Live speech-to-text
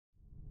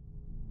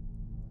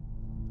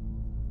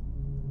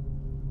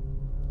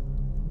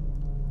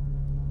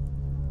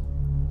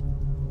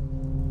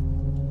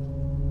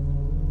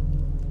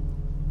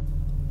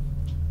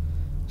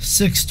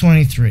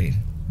623.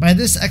 By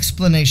this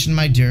explanation,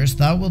 my dearest,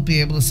 thou wilt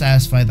be able to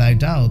satisfy thy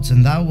doubts,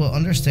 and thou wilt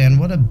understand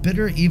what a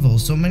bitter evil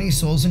so many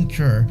souls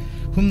incur,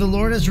 whom the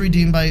Lord has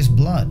redeemed by his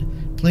blood,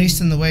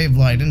 placed in the way of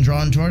light and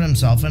drawn toward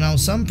himself, and how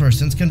some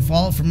persons can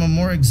fall from a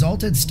more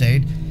exalted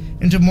state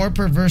into more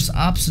perverse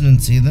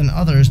obstinacy than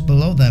others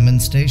below them in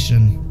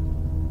station.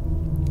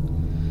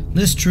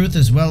 This truth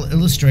is well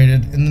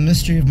illustrated in the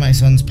mystery of my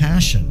Son's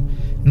passion,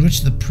 in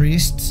which the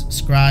priests,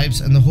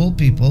 scribes, and the whole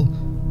people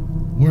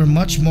were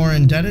much more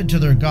indebted to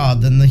their God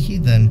than the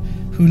heathen,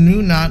 who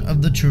knew not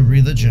of the true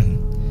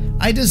religion.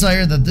 I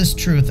desire that this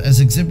truth, as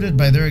exhibited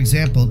by their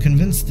example,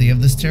 convince thee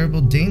of this terrible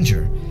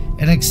danger,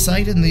 and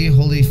excite in thee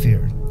holy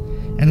fear.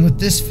 And with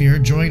this fear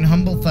join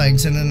humble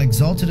thanks and an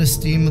exalted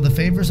esteem of the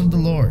favors of the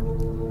Lord.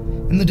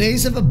 In the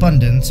days of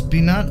abundance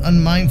be not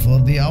unmindful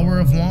of the hour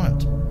of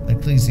want.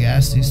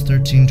 Ecclesiastes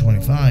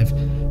 13:25.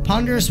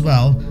 Ponder as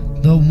well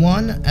the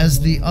one as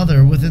the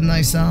other within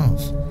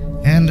thyself,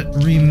 and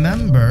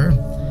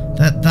remember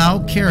that thou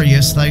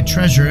carriest thy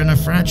treasure in a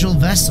fragile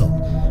vessel,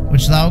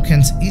 which thou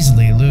canst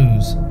easily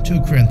lose.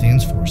 2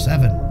 Corinthians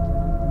 4:7.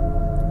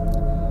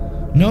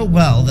 Note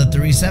well that the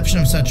reception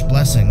of such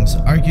blessings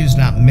argues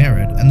not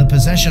merit, and the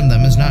possession of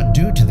them is not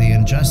due to thee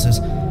in justice,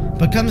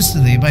 but comes to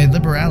thee by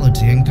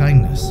liberality and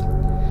kindness.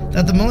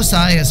 That the Most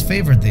High has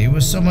favored thee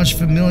with so much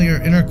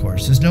familiar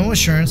intercourse is no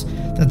assurance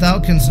that thou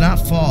canst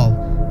not fall,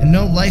 and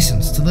no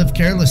license to live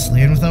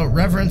carelessly and without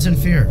reverence and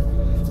fear.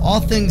 All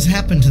things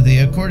happen to thee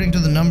according to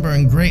the number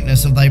and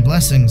greatness of thy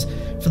blessings,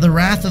 for the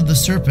wrath of the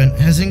serpent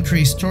has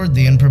increased toward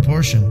thee in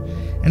proportion,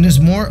 and is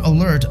more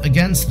alert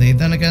against thee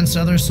than against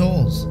other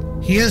souls.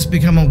 He has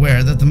become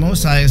aware that the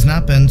Most High has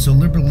not been so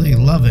liberally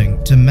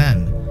loving to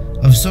men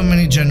of so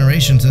many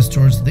generations as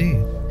towards thee.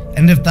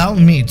 And if thou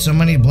meet so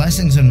many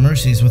blessings and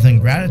mercies with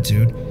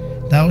ingratitude,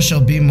 thou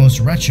shalt be most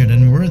wretched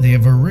and worthy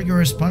of a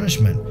rigorous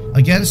punishment,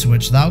 against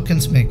which thou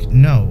canst make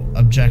no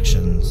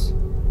objections.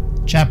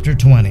 Chapter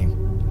 20.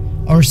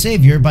 Our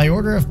Savior, by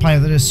order of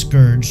Pilate, is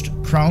scourged,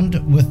 crowned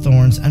with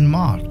thorns, and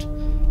mocked.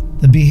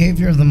 The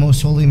behavior of the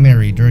Most Holy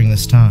Mary during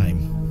this time.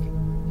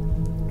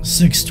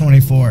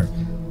 624.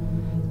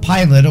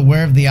 Pilate,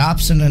 aware of the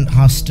obstinate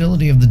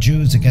hostility of the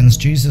Jews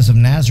against Jesus of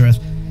Nazareth,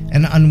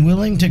 and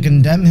unwilling to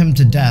condemn him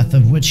to death,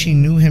 of which he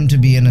knew him to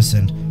be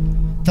innocent,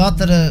 thought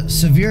that a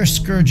severe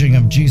scourging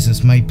of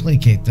Jesus might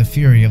placate the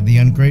fury of the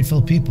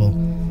ungrateful people,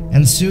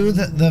 and soothe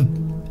the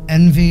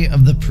envy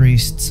of the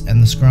priests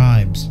and the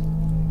scribes.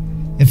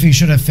 If he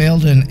should have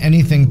failed in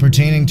anything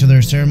pertaining to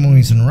their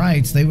ceremonies and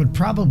rites, they would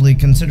probably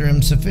consider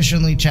him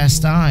sufficiently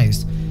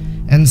chastised,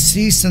 and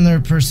cease in their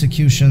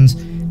persecutions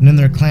and in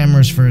their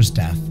clamors for his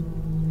death.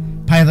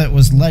 Pilate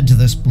was led to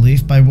this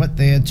belief by what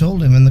they had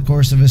told him in the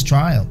course of his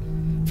trial,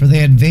 for they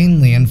had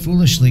vainly and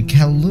foolishly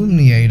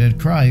calumniated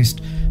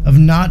Christ of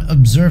not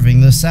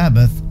observing the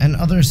Sabbath and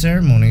other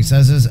ceremonies,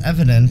 as is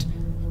evident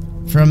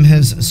from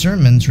his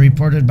sermons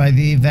reported by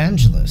the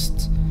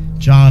evangelists,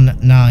 John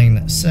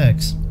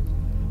 9:6.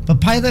 But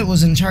Pilate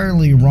was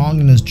entirely wrong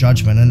in his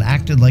judgment and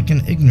acted like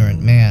an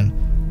ignorant man,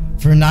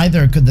 for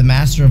neither could the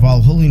Master of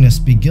all holiness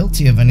be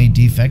guilty of any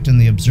defect in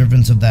the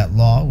observance of that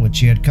law which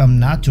he had come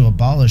not to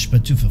abolish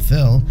but to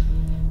fulfill,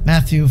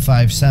 Matthew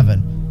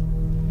 5:7.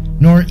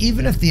 Nor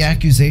even if the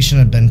accusation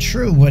had been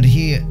true would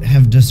he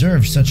have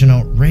deserved such an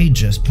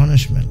outrageous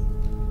punishment.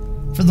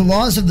 For the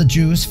laws of the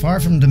Jews, far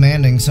from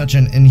demanding such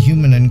an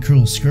inhuman and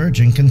cruel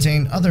scourging,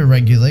 contained other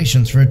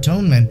regulations for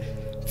atonement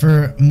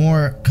for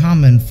more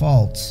common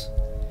faults.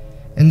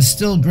 And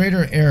still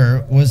greater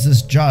error was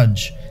this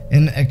judge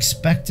in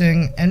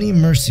expecting any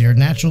mercy or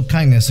natural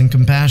kindness and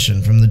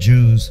compassion from the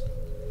Jews.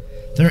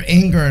 Their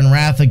anger and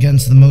wrath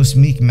against the most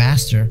meek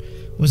Master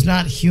was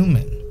not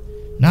human,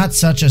 not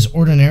such as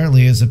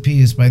ordinarily is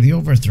appeased by the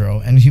overthrow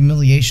and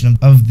humiliation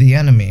of the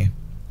enemy.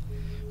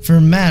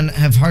 For men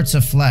have hearts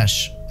of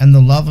flesh, and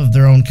the love of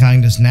their own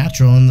kind is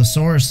natural and the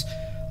source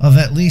of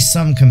at least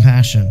some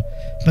compassion.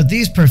 But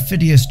these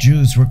perfidious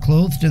Jews were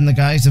clothed in the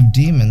guise of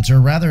demons, or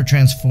rather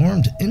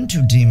transformed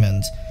into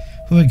demons,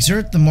 who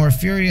exert the more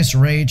furious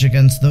rage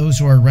against those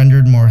who are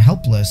rendered more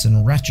helpless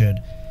and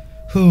wretched,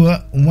 who,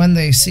 when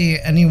they see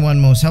anyone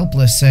most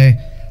helpless, say,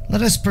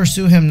 "Let us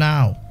pursue him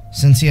now,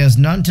 since he has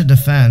none to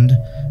defend,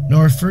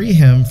 nor free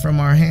him from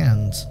our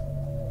hands."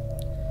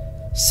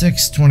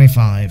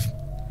 625.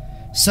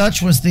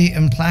 Such was the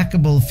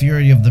implacable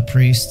fury of the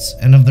priests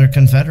and of their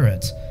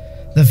confederates,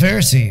 the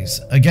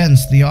Pharisees,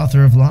 against the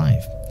author of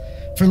life.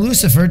 For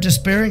Lucifer,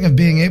 despairing of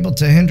being able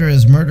to hinder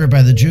his murder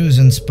by the Jews,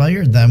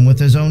 inspired them with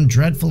his own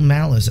dreadful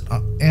malice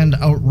and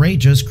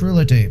outrageous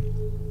cruelty.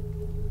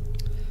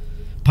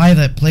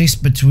 Pilate,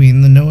 placed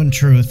between the known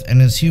truth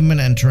and his human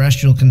and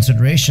terrestrial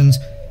considerations,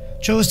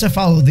 chose to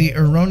follow the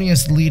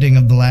erroneous leading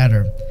of the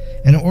latter,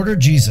 and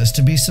ordered Jesus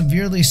to be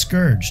severely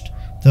scourged,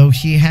 though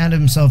he had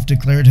himself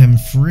declared him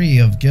free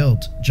of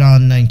guilt,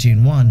 John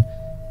 19:1.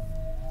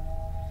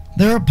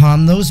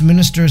 Thereupon those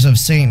ministers of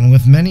Satan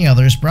with many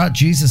others brought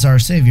Jesus our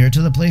Savior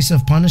to the place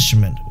of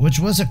punishment, which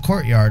was a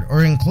courtyard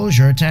or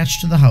enclosure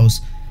attached to the house,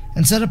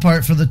 and set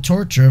apart for the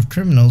torture of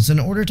criminals in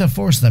order to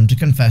force them to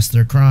confess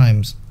their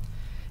crimes.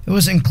 It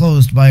was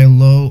enclosed by a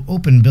low,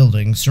 open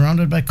building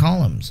surrounded by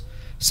columns,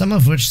 some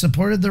of which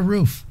supported the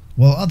roof,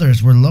 while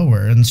others were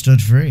lower and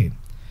stood free.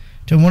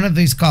 To one of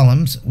these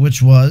columns,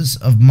 which was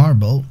of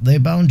marble, they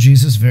bound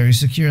Jesus very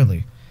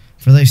securely,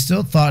 for they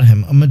still thought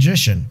him a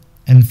magician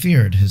and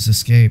feared his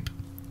escape.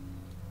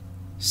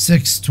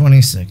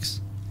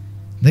 626.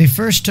 They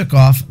first took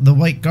off the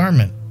white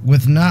garment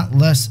with not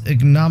less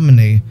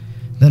ignominy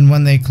than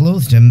when they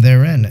clothed him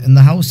therein in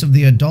the house of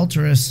the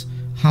adulterous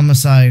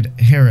homicide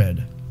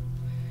Herod.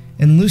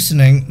 In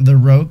loosening the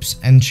ropes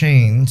and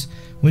chains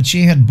which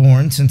he had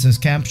borne since his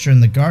capture in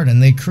the garden,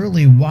 they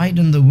cruelly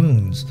widened the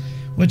wounds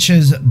which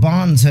his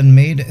bonds had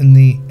made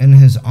in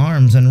his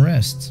arms and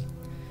wrists.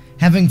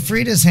 Having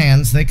freed his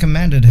hands, they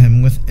commanded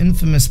him with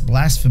infamous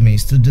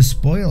blasphemies to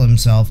despoil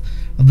himself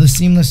of the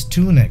seamless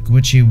tunic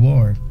which he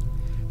wore.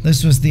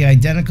 This was the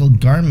identical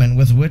garment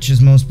with which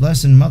his most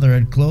blessed mother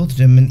had clothed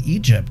him in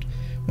Egypt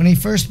when he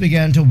first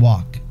began to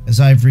walk, as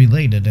I have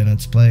related in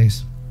its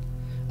place.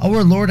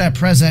 Our Lord at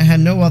present had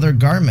no other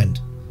garment,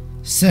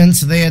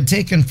 since they had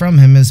taken from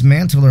him his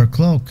mantle or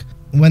cloak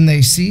when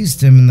they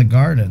seized him in the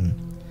garden.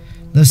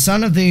 The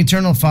Son of the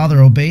Eternal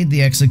Father obeyed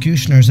the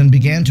executioners and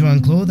began to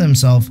unclothe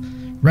himself,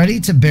 ready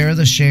to bear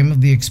the shame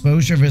of the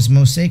exposure of his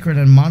most sacred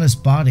and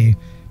modest body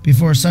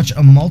before such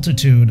a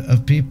multitude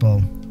of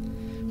people.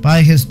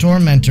 By his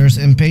tormentors,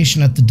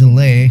 impatient at the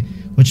delay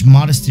which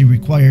modesty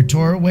required,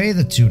 tore away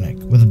the tunic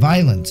with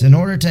violence in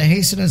order to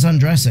hasten his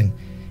undressing,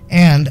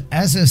 and,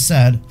 as is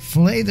said,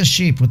 flay the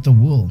sheep with the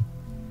wool.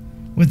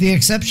 With the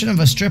exception of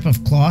a strip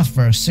of cloth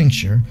for a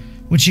cincture,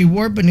 which he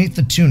wore beneath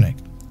the tunic,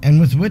 and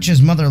with which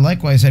his mother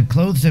likewise had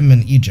clothed him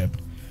in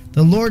Egypt,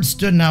 the Lord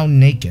stood now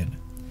naked.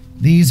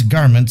 These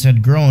garments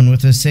had grown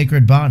with his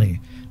sacred body,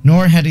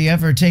 nor had he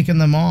ever taken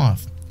them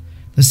off.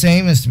 The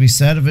same is to be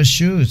said of his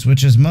shoes,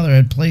 which his mother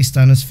had placed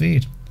on his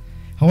feet.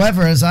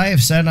 However, as I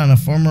have said on a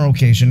former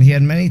occasion, he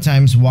had many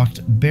times walked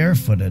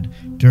barefooted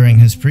during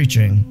his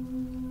preaching.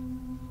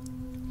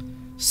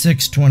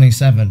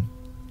 627.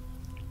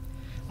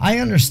 I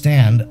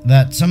understand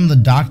that some of the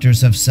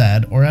doctors have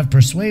said or have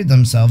persuaded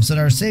themselves that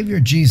our Savior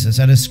Jesus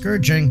at his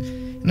scourging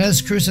and at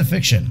his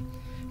crucifixion,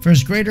 for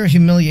his greater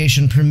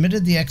humiliation,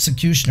 permitted the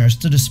executioners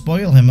to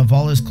despoil him of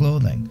all his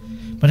clothing.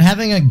 But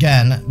having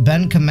again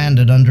been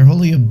commanded under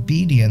holy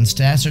obedience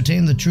to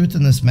ascertain the truth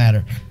in this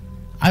matter,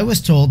 I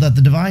was told that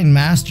the Divine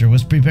Master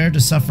was prepared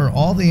to suffer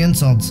all the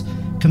insults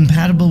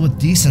compatible with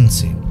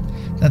decency,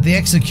 that the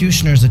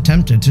executioners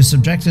attempted to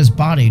subject his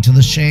body to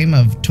the shame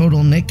of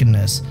total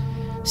nakedness,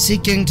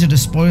 seeking to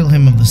despoil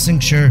him of the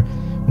cincture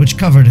which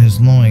covered his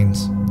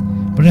loins.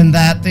 But in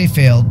that they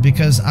failed,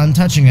 because on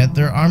touching it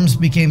their arms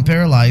became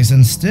paralyzed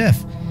and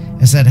stiff,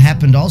 as had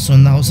happened also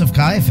in the house of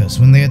Caiaphas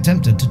when they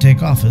attempted to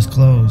take off his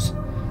clothes.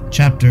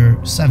 Chapter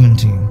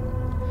 17.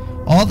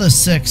 All the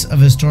 6 of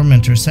his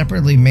tormentors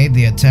separately made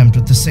the attempt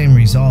with the same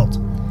result.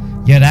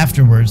 Yet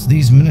afterwards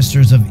these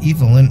ministers of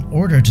evil, in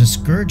order to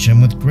scourge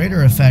him with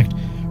greater effect,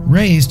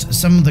 raised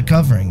some of the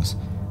coverings,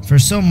 for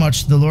so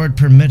much the Lord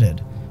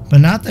permitted, but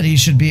not that he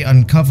should be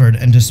uncovered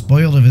and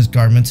despoiled of his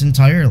garments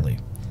entirely.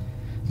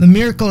 The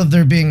miracle of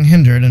their being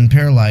hindered and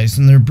paralyzed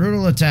in their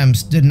brutal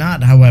attempts did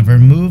not, however,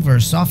 move or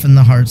soften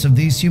the hearts of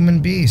these human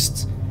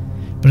beasts,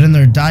 but in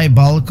their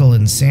diabolical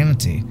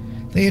insanity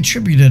they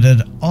attributed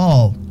it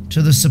all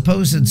to the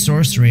supposed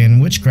sorcery and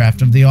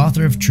witchcraft of the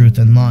author of truth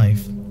and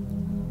life.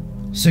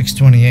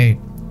 628.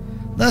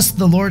 Thus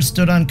the Lord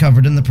stood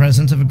uncovered in the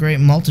presence of a great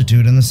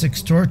multitude, and the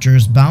 6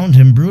 torturers bound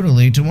him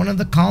brutally to one of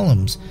the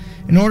columns,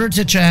 in order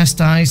to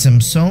chastise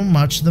him so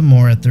much the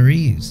more at their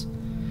ease.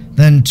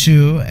 Then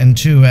 2 and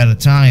 2 at a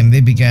time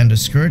they began to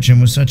scourge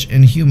him with such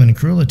inhuman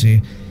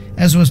cruelty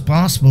as was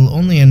possible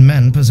only in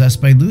men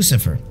possessed by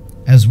Lucifer,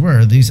 as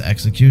were these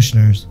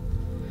executioners.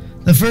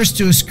 The first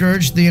 2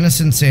 scourged the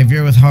innocent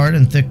Savior with hard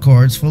and thick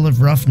cords full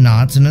of rough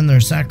knots, and in their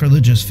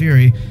sacrilegious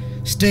fury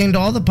stained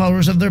all the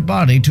powers of their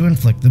body to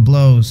inflict the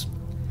blows.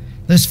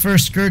 This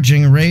first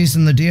scourging raised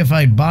in the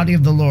deified body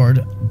of the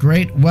Lord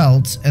great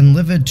welts and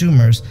livid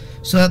tumors,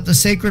 so that the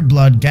sacred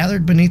blood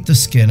gathered beneath the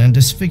skin and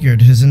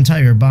disfigured his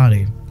entire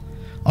body.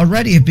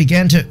 Already it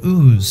began to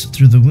ooze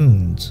through the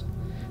wounds.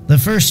 The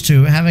first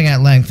 2 having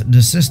at length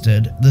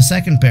desisted, the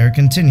second pair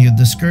continued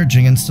the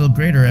scourging in still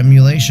greater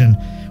emulation.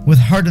 With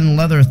hardened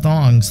leather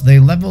thongs they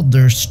leveled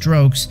their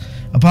strokes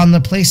upon the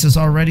places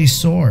already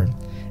sore,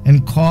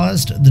 and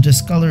caused the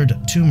discolored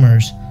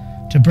tumors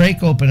to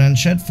break open and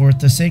shed forth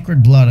the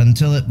sacred blood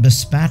until it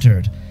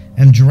bespattered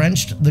and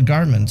drenched the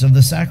garments of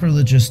the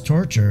sacrilegious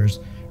torturers,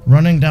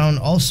 running down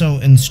also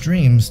in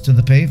streams to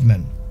the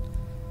pavement.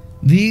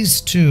 These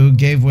 2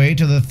 gave way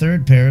to the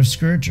third pair of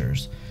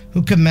scourgers,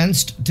 who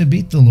commenced to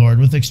beat the Lord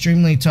with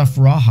extremely tough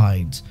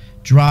rawhides,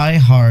 dry,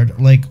 hard,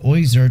 like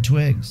osier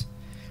twigs.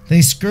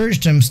 They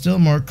scourged him still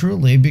more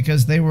cruelly,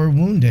 because they were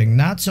wounding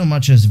not so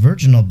much his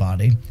virginal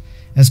body,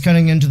 as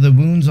cutting into the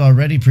wounds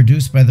already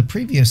produced by the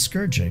previous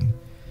scourging.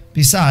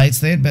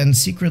 Besides, they had been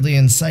secretly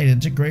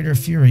incited to greater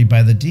fury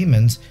by the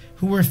demons,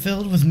 who were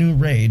filled with new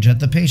rage at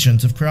the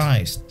patience of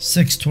Christ.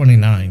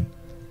 629.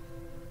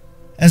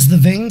 As the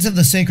veins of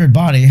the sacred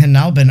body had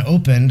now been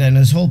opened, and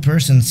his whole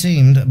person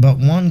seemed but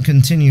one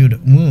continued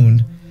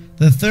wound,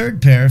 the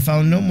third pair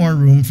found no more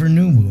room for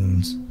new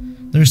wounds.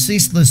 Their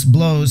ceaseless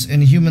blows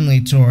inhumanly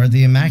tore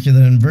the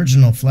immaculate and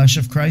virginal flesh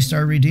of Christ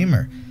our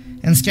Redeemer,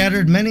 and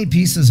scattered many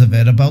pieces of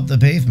it about the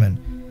pavement,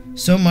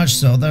 so much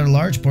so that a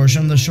large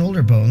portion of the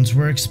shoulder bones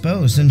were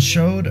exposed and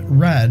showed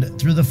red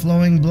through the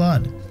flowing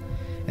blood.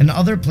 In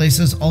other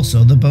places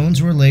also the bones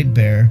were laid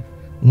bare,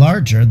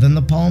 larger than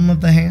the palm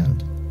of the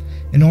hand,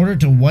 in order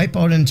to wipe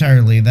out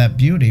entirely that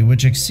beauty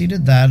which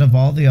exceeded that of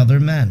all the other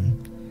men.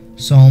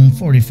 Psalm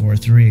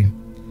 44:3.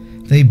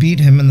 They beat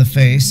him in the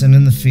face and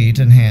in the feet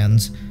and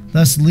hands,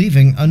 thus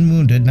leaving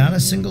unwounded not a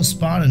single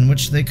spot in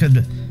which they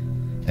could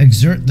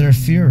exert their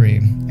fury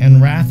and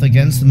wrath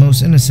against the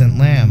most innocent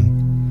Lamb.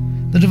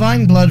 The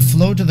divine blood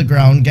flowed to the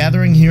ground,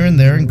 gathering here and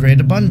there in great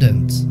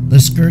abundance.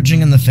 The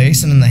scourging in the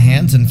face and in the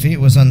hands and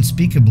feet was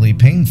unspeakably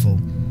painful,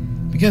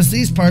 because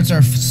these parts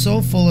are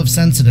so full of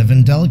sensitive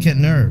and delicate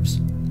nerves.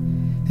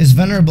 His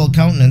venerable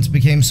countenance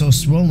became so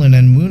swollen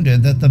and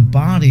wounded that the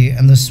body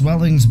and the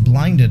swellings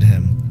blinded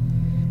him.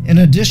 In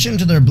addition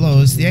to their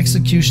blows, the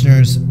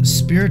executioners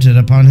spirted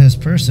upon his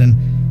person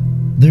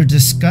their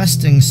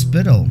disgusting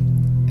spittle,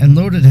 and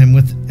loaded him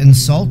with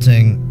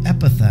insulting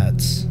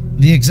epithets.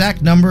 The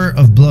exact number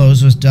of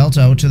blows was dealt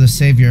out to the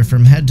Savior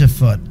from head to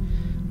foot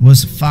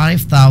was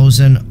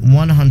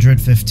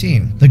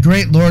 5,115. The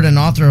great Lord and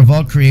author of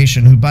all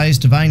creation, who by his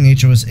divine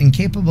nature was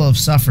incapable of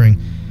suffering,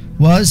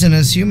 was in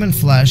his human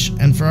flesh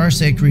and for our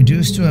sake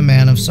reduced to a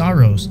man of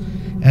sorrows,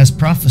 as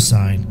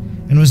prophesied,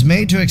 and was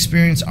made to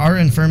experience our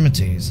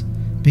infirmities,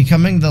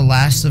 becoming the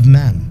last of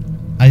men.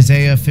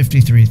 Isaiah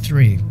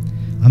 53:3.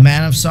 A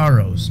man of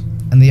sorrows,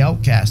 and the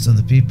outcast of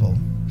the people.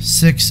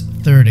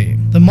 6:30.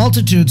 The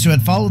multitudes who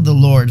had followed the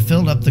Lord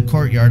filled up the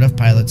courtyard of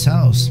Pilate's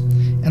house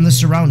and the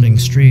surrounding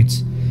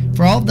streets,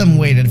 for all of them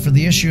waited for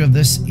the issue of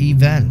this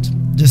event,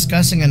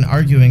 discussing and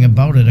arguing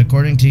about it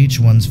according to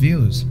each one's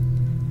views.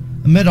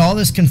 Amid all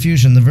this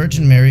confusion, the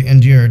Virgin Mary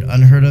endured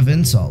unheard of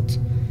insult,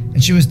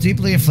 and she was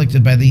deeply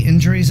afflicted by the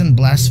injuries and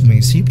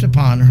blasphemies heaped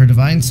upon her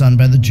divine Son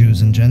by the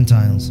Jews and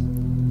Gentiles.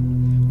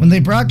 When they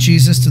brought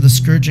Jesus to the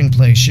scourging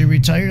place, she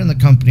retired in the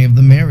company of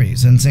the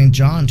Marys and St.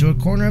 John to a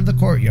corner of the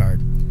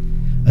courtyard.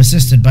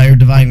 Assisted by her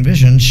divine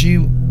vision,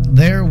 she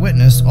there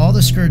witnessed all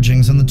the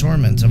scourgings and the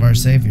torments of our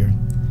Savior.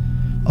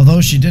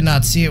 Although she did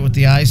not see it with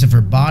the eyes of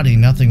her body,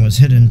 nothing was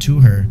hidden to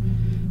her,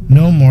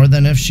 no more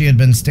than if she had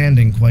been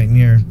standing quite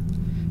near.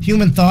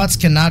 Human thoughts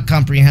cannot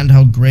comprehend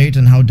how great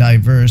and how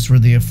diverse were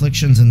the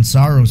afflictions and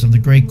sorrows of the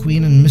great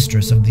Queen and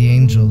Mistress of the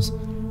angels,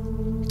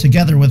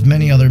 together with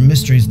many other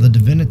mysteries of the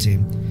divinity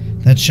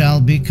that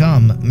shall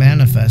become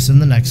manifest in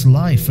the next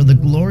life for the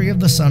glory of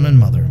the Son and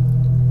Mother.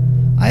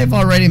 I have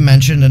already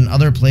mentioned in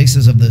other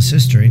places of this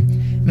history,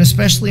 and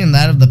especially in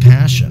that of the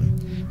Passion,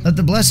 that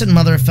the Blessed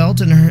Mother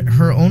felt in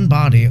her own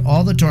body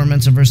all the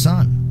torments of her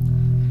Son.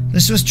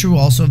 This was true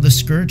also of the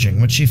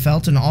scourging, which she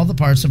felt in all the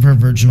parts of her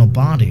virginal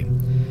body,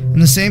 in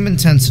the same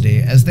intensity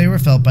as they were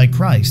felt by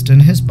Christ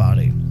in his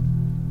body.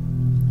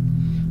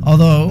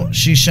 Although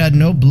she shed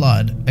no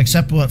blood,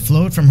 except what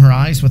flowed from her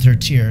eyes with her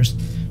tears,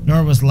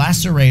 nor was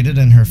lacerated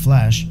in her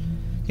flesh,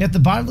 yet the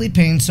bodily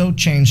pain so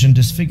changed and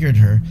disfigured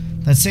her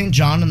that St.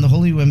 John and the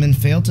holy women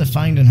failed to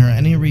find in her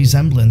any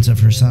resemblance of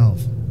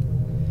herself.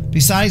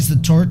 Besides the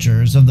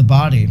tortures of the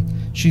body,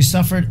 she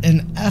suffered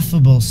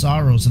ineffable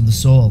sorrows of the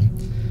soul.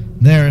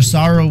 Their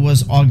sorrow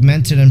was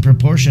augmented in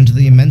proportion to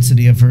the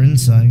immensity of her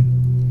insight.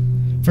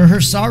 For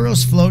her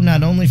sorrows flowed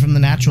not only from the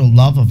natural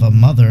love of a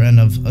mother and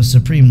of a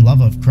supreme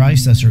love of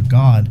Christ as her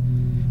God,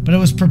 but it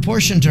was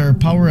proportioned to her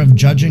power of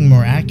judging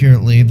more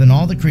accurately than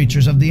all the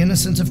creatures of the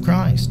innocence of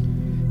Christ,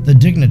 the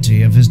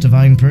dignity of his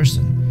divine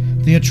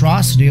person, the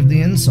atrocity of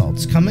the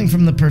insults coming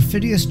from the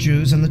perfidious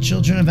Jews and the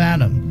children of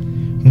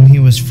Adam, whom he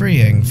was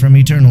freeing from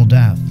eternal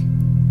death.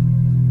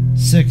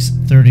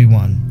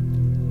 6:31.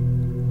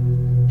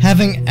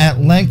 Having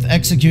at length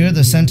executed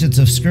the sentence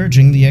of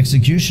scourging, the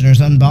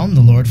executioners unbound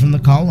the Lord from the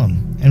column,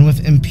 and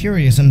with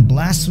imperious and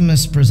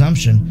blasphemous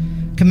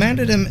presumption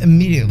commanded him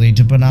immediately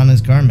to put on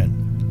his garment.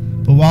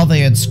 But while they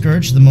had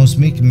scourged the most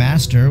meek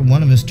master,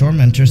 one of his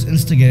tormentors,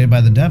 instigated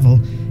by the devil,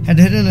 had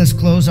hidden his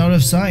clothes out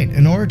of sight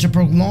in order to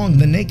prolong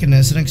the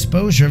nakedness and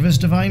exposure of his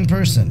divine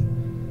person,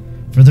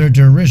 for their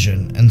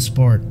derision and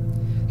sport.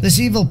 This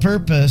evil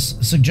purpose,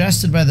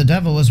 suggested by the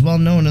devil, was well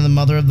known in the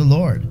Mother of the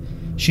Lord.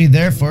 She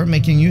therefore,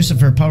 making use of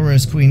her power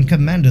as queen,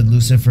 commanded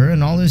Lucifer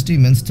and all his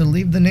demons to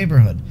leave the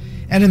neighborhood,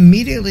 and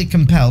immediately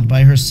compelled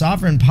by her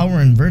sovereign power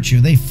and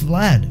virtue, they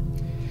fled.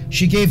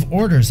 She gave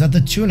orders that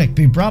the tunic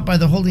be brought by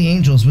the holy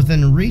angels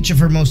within reach of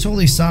her most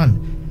holy Son,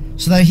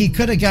 so that he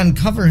could again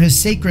cover his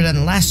sacred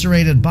and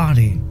lacerated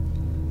body.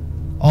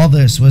 All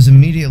this was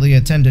immediately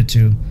attended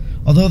to,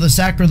 although the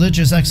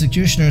sacrilegious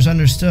executioners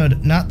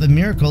understood not the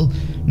miracle,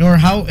 nor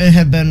how it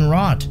had been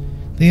wrought.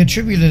 They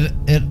attributed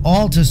it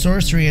all to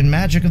sorcery and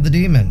magic of the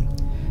demon.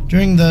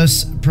 During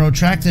this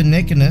protracted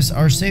nakedness,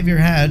 our Savior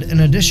had, in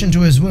addition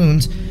to his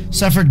wounds,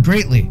 suffered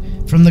greatly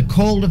from the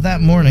cold of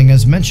that morning,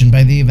 as mentioned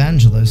by the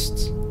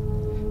evangelists.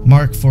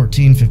 Mark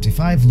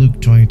 14:55, Luke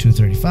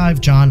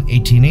 22:35, John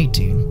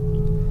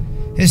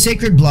 18:18. His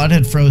sacred blood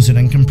had frozen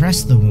and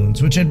compressed the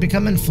wounds, which had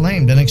become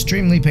inflamed and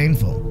extremely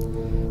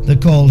painful. The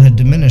cold had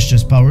diminished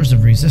his powers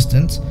of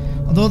resistance,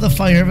 although the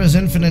fire of his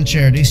infinite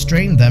charity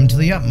strained them to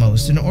the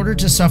utmost in order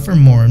to suffer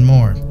more and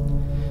more.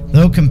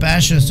 Though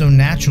compassion is so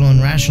natural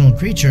in rational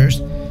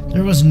creatures,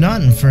 there was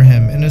none for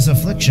him in his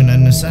affliction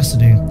and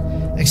necessity,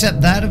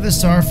 except that of his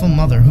sorrowful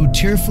mother, who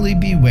tearfully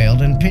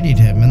bewailed and pitied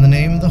him in the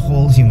name of the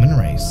whole human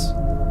race.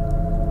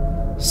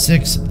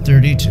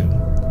 632.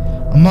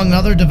 Among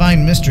other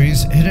divine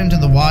mysteries hidden to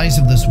the wise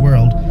of this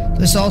world,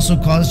 this also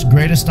caused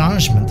great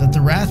astonishment, that the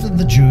wrath of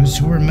the Jews,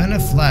 who were men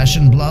of flesh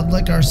and blood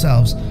like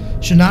ourselves,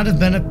 should not have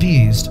been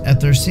appeased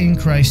at their seeing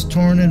Christ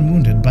torn and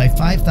wounded by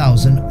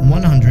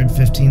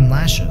 5,115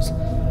 lashes,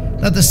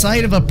 that the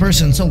sight of a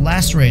person so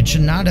lacerated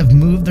should not have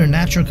moved their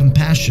natural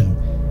compassion,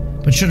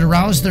 but should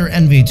arouse their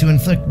envy to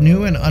inflict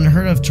new and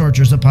unheard of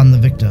tortures upon the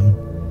victim.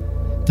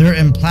 Their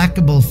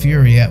implacable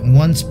fury at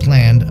once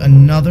planned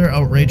another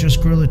outrageous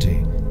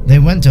cruelty. They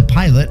went to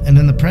Pilate, and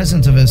in the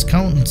presence of his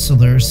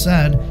counselors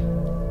said,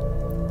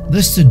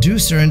 "This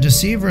seducer and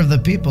deceiver of the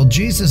people,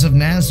 Jesus of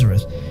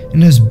Nazareth,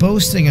 in his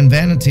boasting and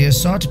vanity, is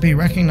sought to be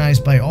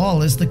recognized by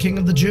all as the King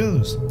of the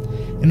Jews.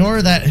 In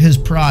order that his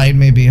pride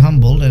may be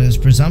humbled and his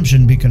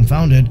presumption be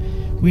confounded,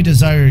 we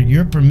desire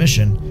your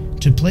permission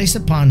to place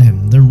upon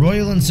him the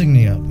royal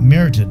insignia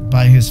merited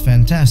by his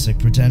fantastic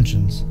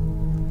pretensions."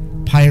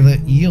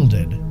 Pilate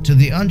yielded to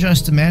the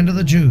unjust demand of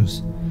the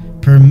Jews,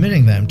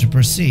 permitting them to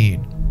proceed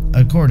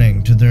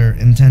according to their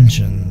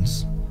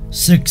intentions.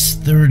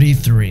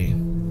 633.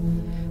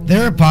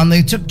 Thereupon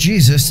they took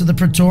Jesus to the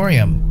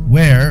praetorium,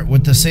 where,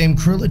 with the same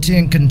cruelty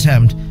and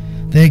contempt,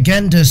 they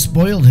again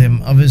despoiled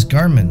him of his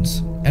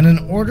garments, and in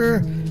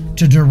order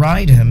to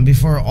deride him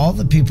before all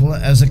the people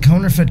as a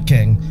counterfeit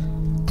king,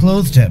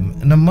 clothed him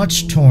in a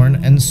much torn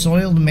and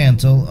soiled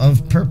mantle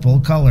of purple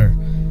color.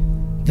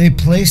 They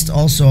placed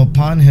also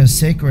upon his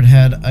sacred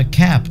head a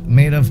cap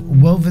made of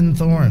woven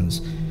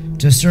thorns,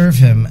 to serve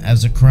him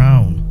as a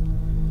crown.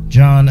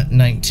 John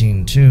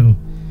 19:2.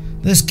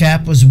 This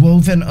cap was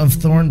woven of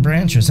thorn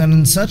branches, and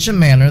in such a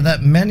manner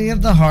that many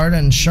of the hard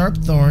and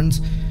sharp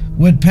thorns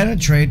would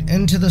penetrate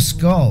into the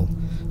skull,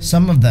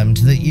 some of them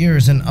to the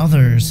ears and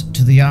others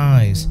to the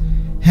eyes.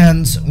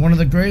 Hence, one of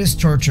the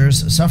greatest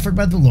tortures suffered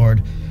by the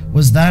Lord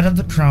was that of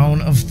the crown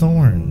of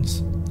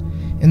thorns.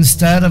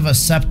 Instead of a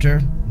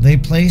scepter, they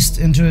placed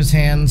into his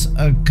hands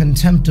a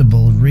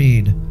contemptible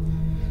reed.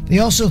 They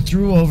also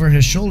threw over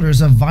his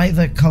shoulders a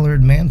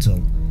violet-colored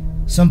mantle,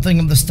 something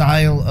of the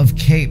style of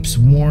capes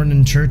worn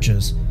in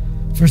churches,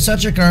 for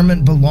such a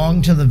garment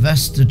belonged to the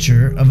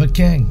vestiture of a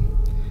king.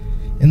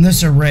 In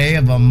this array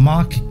of a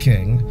mock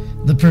king,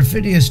 the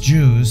perfidious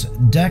Jews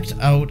decked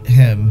out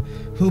him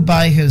who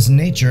by his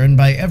nature and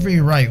by every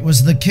right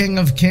was the King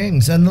of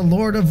kings and the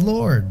Lord of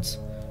lords.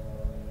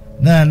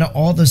 Then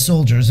all the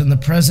soldiers, in the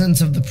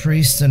presence of the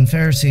priests and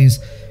Pharisees,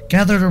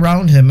 gathered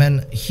around him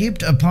and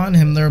heaped upon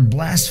him their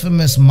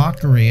blasphemous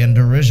mockery and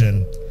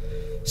derision.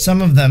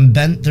 Some of them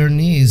bent their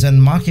knees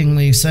and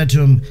mockingly said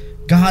to him,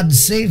 "God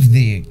save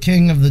thee,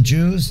 King of the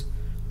Jews."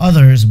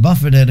 Others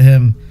buffeted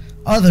him.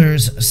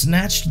 Others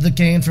snatched the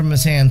cane from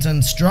his hands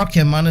and struck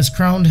him on his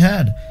crowned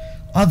head.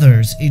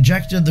 Others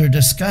ejected their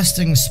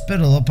disgusting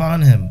spittle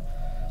upon him.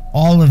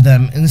 All of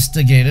them,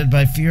 instigated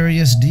by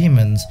furious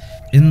demons,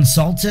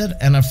 insulted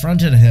and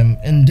affronted him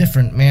in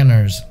different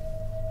manners.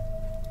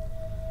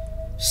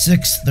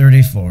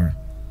 634.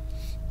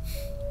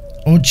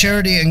 O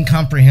charity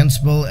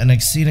incomprehensible and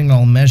exceeding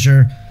all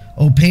measure,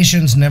 O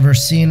patience never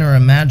seen or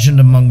imagined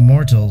among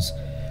mortals,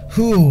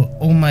 who,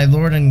 O my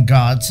Lord and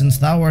God, since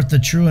thou art the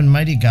true and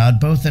mighty God,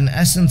 both in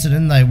essence and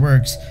in thy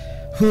works,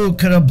 who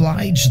could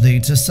oblige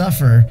thee to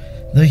suffer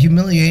the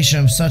humiliation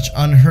of such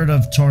unheard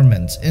of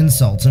torments,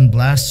 insults, and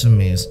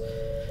blasphemies?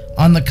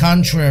 On the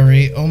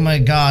contrary, O my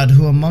God,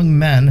 who among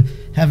men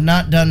have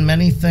not done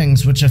many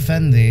things which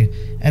offend thee,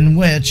 and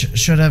which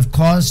should have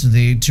caused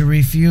thee to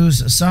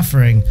refuse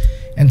suffering,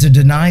 and to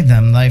deny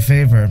them thy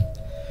favor.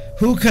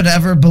 Who could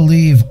ever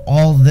believe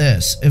all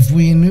this if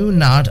we knew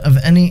not of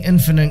any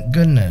infinite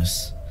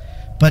goodness?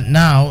 But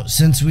now,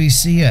 since we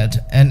see it,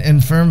 and in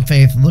firm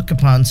faith look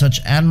upon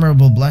such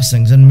admirable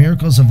blessings and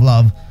miracles of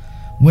love,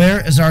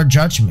 where is our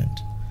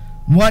judgment?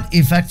 What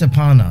effect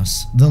upon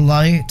us the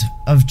light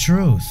of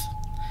truth?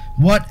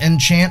 What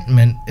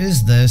enchantment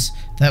is this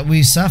that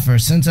we suffer,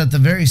 since at the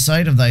very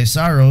sight of thy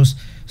sorrows,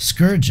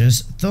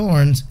 scourges,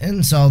 thorns,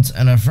 insults,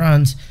 and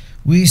affronts,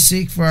 we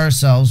seek for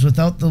ourselves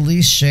without the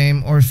least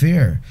shame or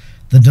fear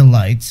the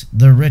delights,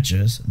 the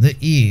riches, the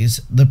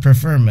ease, the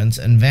preferments,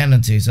 and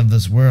vanities of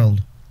this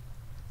world?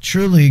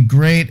 Truly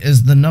great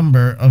is the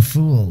number of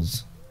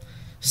fools,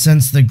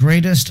 since the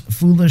greatest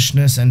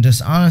foolishness and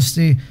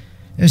dishonesty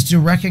is to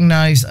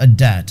recognize a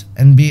debt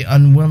and be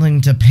unwilling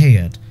to pay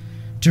it,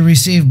 to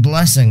receive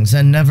blessings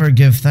and never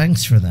give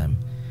thanks for them,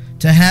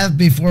 to have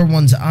before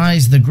one's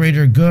eyes the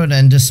greater good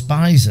and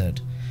despise it,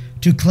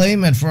 to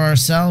claim it for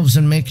ourselves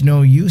and make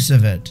no use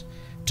of it,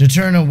 to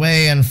turn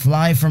away and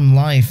fly from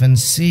life and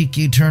seek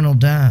eternal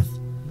death.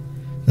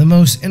 The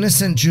most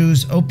innocent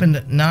Jews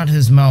opened not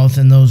his mouth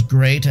in those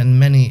great and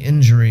many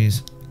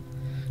injuries.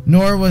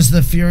 Nor was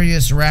the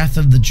furious wrath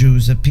of the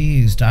Jews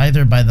appeased,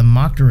 either by the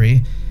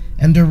mockery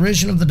and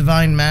derision of the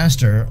divine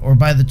Master, or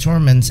by the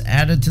torments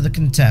added to the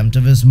contempt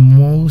of his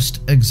most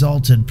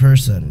exalted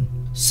person.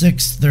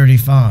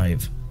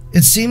 635.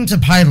 It seemed to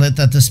Pilate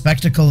that the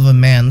spectacle of a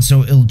man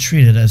so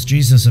ill-treated as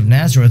Jesus of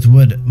Nazareth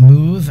would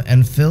move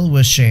and fill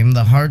with shame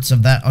the hearts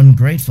of that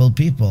ungrateful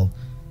people.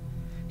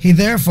 He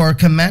therefore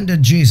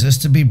commanded Jesus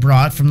to be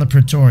brought from the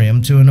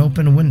praetorium to an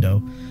open window,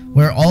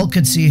 where all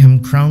could see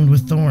him crowned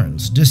with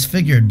thorns,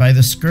 disfigured by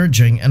the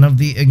scourging and of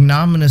the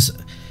ignominious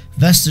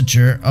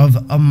vesture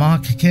of a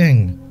mock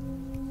king.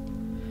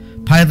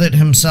 Pilate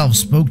himself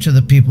spoke to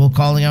the people,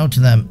 calling out to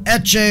them,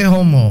 "Ecce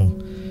homo!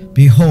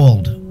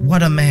 Behold,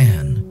 what a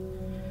man!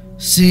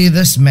 See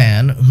this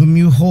man, whom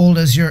you hold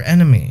as your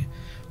enemy.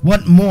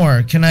 What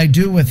more can I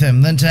do with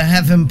him than to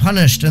have him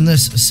punished in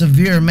this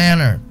severe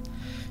manner?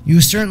 You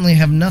certainly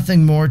have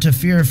nothing more to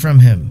fear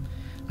from him.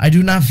 I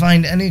do not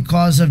find any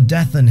cause of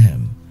death in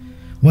him."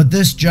 What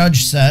this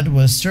judge said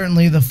was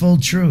certainly the full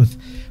truth,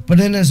 but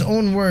in his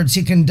own words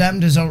he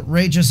condemned his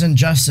outrageous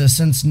injustice,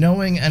 since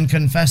knowing and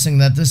confessing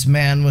that this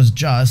man was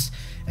just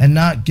and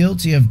not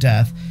guilty of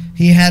death,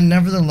 he had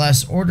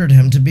nevertheless ordered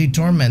him to be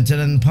tormented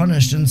and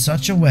punished in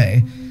such a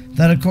way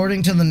that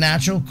according to the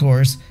natural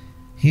course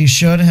he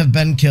should have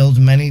been killed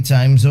many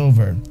times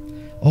over.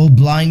 O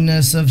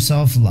blindness of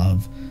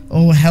self-love!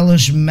 O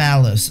hellish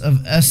malice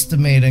of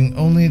estimating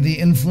only the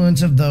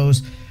influence of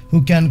those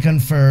who can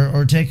confer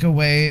or take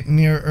away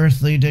mere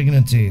earthly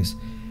dignities!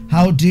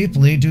 How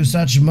deeply do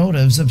such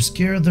motives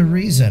obscure the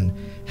reason?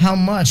 How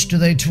much do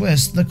they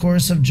twist the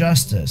course of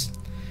justice?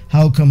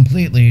 How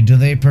completely do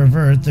they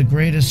pervert the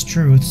greatest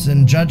truths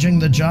in judging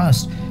the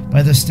just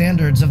by the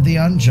standards of the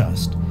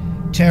unjust?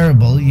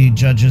 Terrible, ye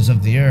judges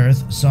of the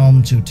earth,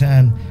 Psalm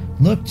 2:10,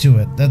 look to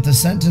it that the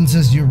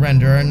sentences you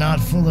render are not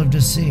full of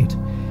deceit.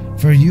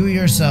 For you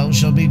yourselves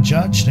shall be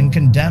judged and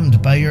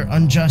condemned by your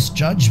unjust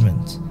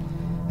judgments.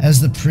 As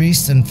the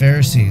priests and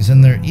Pharisees in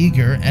their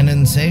eager and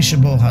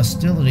insatiable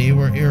hostility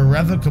were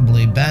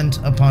irrevocably bent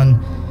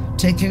upon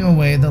taking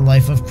away the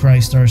life of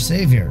Christ our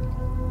Savior,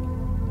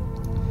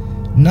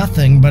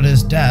 nothing but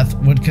his death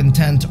would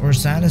content or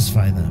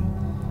satisfy them.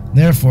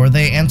 Therefore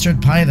they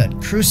answered Pilate,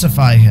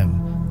 "Crucify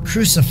him!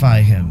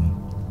 Crucify him!"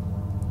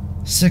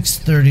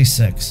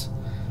 636.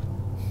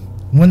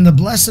 When the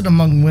blessed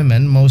among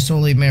women, Most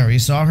Holy Mary,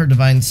 saw her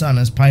divine Son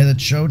as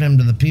Pilate showed him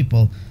to the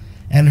people,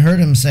 and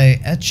heard him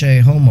say, "Ecce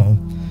homo,"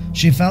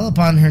 she fell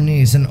upon her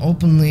knees and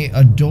openly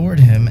adored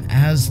him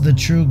as the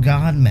true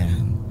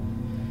God-man.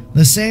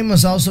 The same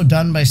was also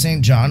done by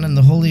St. John and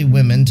the holy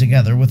women,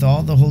 together with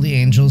all the holy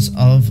angels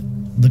of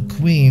the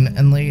Queen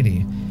and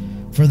Lady.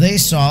 For they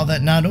saw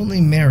that not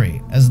only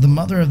Mary, as the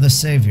mother of the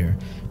Savior,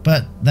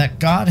 but that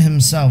God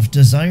himself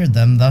desired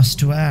them thus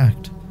to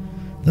act.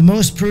 The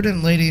most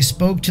prudent Lady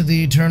spoke to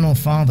the Eternal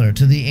Father,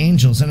 to the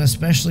angels, and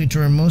especially to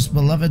her most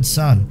beloved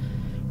Son,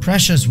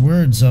 precious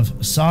words of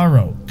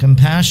sorrow,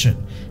 compassion,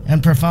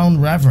 and profound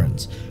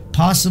reverence,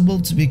 possible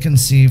to be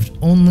conceived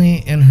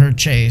only in her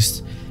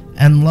chaste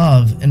and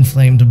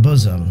love-inflamed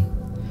bosom.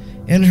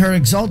 In her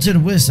exalted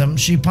wisdom,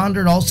 she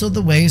pondered also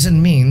the ways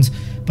and means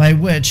by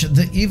which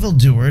the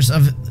evildoers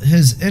of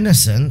his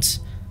innocence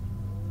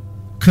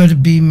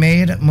could be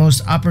made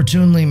most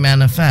opportunely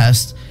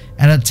manifest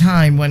at a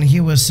time when he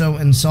was so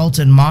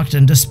insulted, mocked,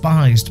 and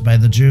despised by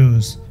the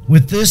Jews.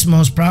 With this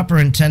most proper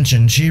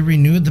intention, she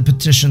renewed the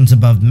petitions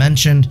above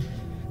mentioned,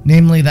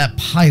 namely that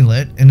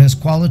Pilate, in his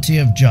quality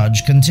of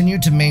judge,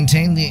 continued to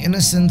maintain the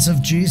innocence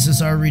of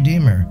Jesus our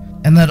Redeemer,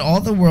 and that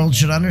all the world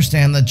should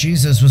understand that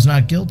Jesus was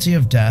not guilty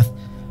of death,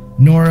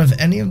 nor of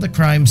any of the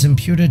crimes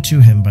imputed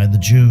to him by the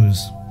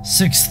Jews.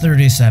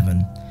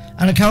 637.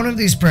 On account of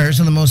these prayers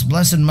of the Most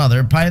Blessed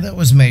Mother, Pilate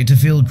was made to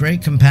feel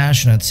great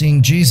compassion at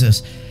seeing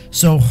Jesus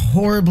so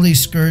horribly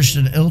scourged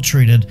and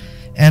ill-treated,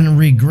 and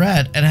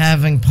regret at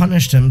having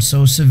punished him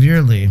so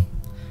severely.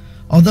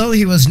 Although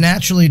he was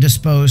naturally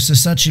disposed to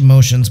such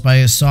emotions by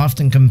his soft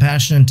and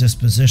compassionate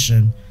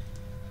disposition,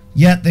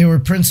 yet they were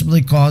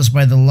principally caused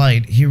by the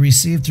light he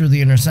received through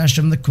the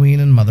intercession of the Queen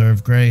and Mother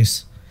of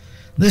Grace.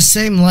 This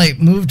same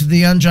light moved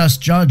the unjust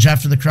judge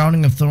after the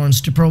crowning of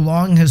thorns to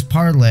prolong his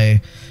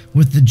parley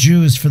with the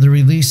Jews for the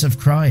release of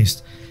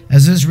Christ,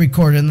 as is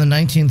recorded in the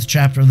 19th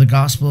chapter of the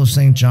Gospel of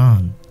St.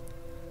 John.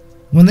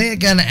 When they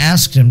again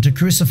asked him to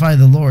crucify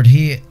the Lord,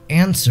 he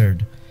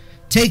answered,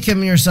 "Take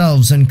him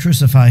yourselves and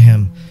crucify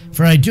him,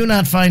 for I do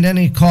not find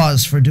any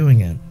cause for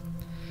doing it."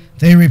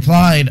 They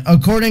replied,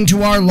 "According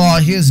to our law,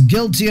 he is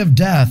guilty of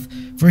death,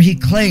 for he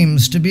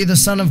claims to be the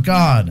Son of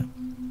God."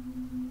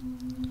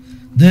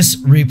 This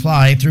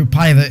reply threw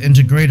Pilate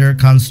into greater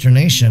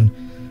consternation,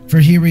 for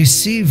he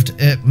received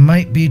it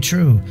might be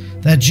true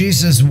that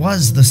Jesus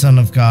was the Son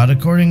of God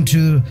according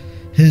to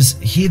his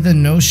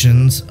heathen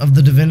notions of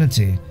the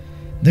divinity.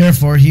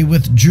 Therefore he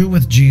withdrew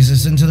with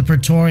Jesus into the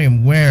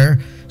praetorium, where,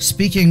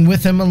 speaking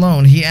with him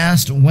alone, he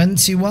asked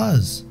whence he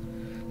was.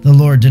 The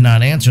Lord did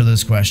not answer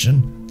this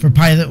question. For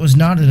Pilate was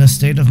not in a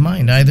state of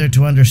mind either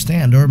to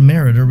understand or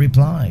merit a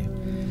reply.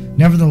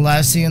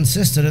 Nevertheless, he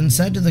insisted and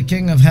said to the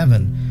King of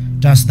Heaven,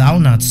 "Dost thou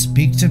not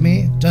speak to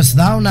me? Dost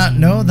thou not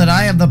know that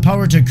I have the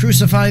power to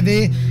crucify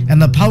thee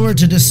and the power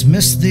to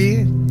dismiss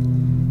thee?"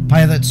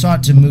 Pilate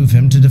sought to move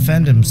him to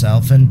defend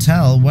himself and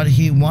tell what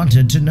he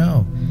wanted to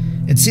know.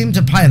 It seemed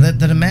to Pilate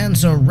that a man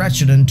so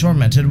wretched and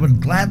tormented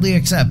would gladly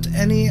accept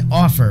any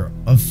offer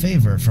of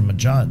favor from a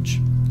judge.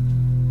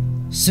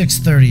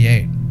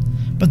 638.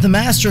 But the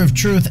Master of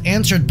Truth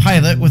answered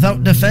Pilate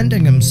without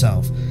defending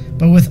himself,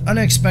 but with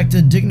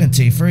unexpected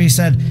dignity, for he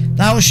said,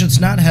 "Thou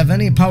shouldst not have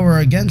any power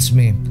against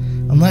me,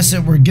 unless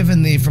it were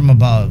given thee from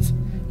above.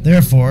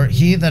 Therefore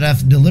he that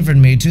hath delivered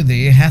me to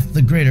thee hath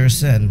the greater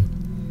sin."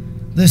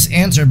 This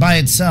answer by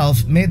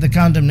itself made the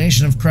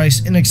condemnation of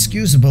Christ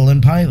inexcusable in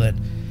Pilate,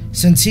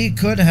 since he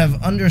could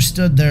have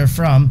understood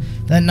therefrom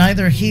that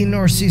neither he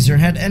nor Caesar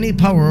had any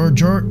power or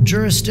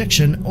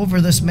jurisdiction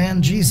over this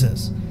man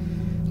Jesus,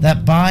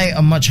 that by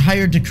a much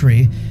higher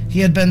decree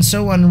he had been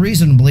so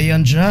unreasonably,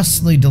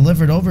 unjustly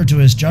delivered over to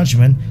his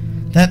judgment,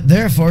 that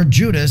therefore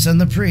Judas and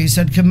the priests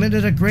had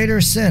committed a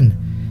greater sin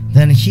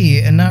than he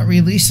in not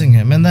releasing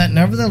him, and that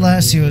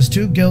nevertheless he was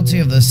too guilty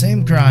of the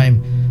same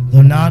crime,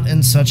 though not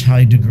in such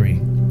high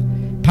degree.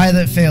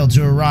 Pilate failed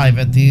to arrive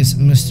at these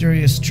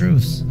mysterious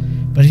truths,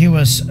 but he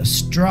was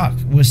struck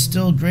with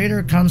still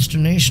greater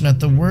consternation at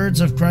the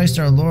words of Christ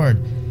our Lord,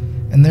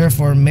 and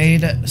therefore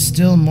made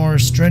still more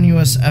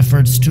strenuous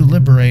efforts to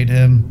liberate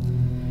him.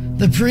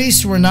 The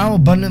priests were now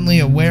abundantly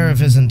aware of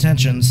his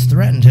intentions,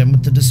 threatened him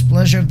with the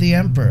displeasure of the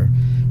emperor,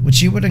 which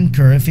he would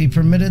incur if he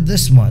permitted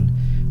this one,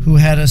 who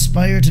had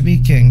aspired to be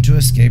king, to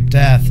escape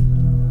death.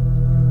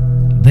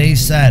 They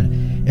said,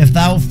 "If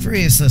thou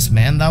freest this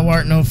man, thou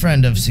art no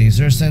friend of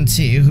Caesar, since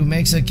he, who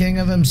makes a king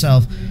of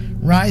himself,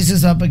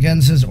 rises up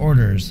against his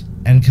orders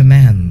and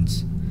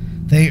commands."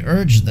 They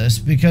urged this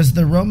because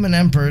the Roman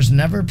emperors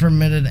never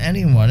permitted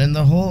anyone in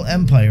the whole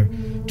empire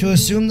to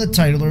assume the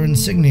title or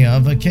insignia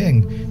of a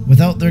king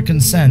without their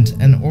consent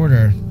and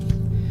order.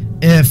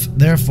 If,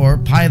 therefore,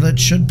 Pilate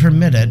should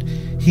permit it,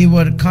 he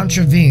would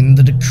contravene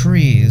the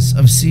decrees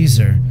of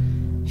Caesar.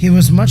 He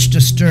was much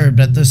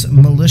disturbed at this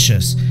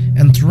malicious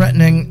and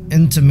threatening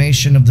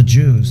intimation of the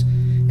Jews,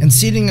 and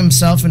seating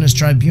himself in his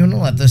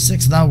tribunal at the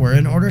 6th hour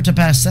in order to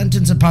pass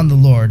sentence upon the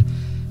Lord,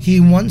 he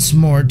once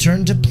more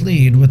turned to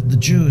plead with the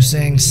Jews,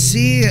 saying,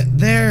 "See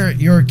there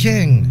your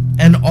king."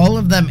 And all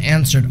of them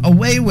answered,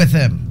 "Away with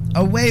him!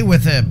 Away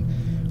with him!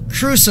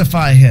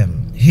 Crucify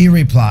him!" He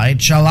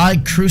replied, "Shall I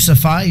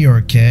crucify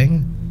your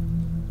king?"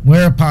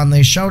 Whereupon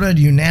they shouted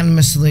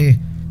unanimously,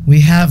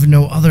 "We have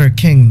no other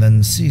king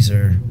than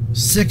Caesar."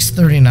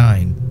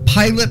 639.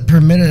 Pilate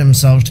permitted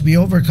himself to be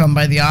overcome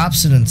by the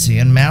obstinacy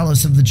and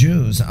malice of the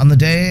Jews on the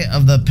day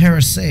of the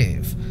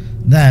Parousia.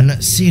 Then,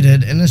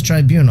 seated in his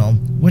tribunal,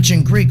 which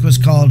in Greek was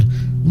called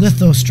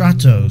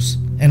Lithostratos,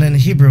 and in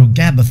Hebrew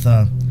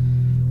Gabbatha,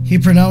 he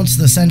pronounced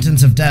the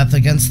sentence of death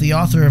against the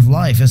author of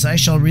life, as I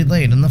shall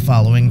relate in the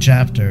following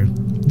chapter.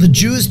 The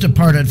Jews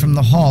departed from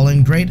the hall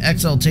in great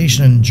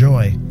exultation and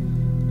joy,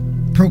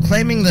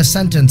 proclaiming the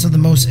sentence of the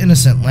most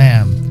innocent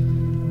lamb.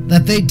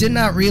 That they did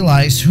not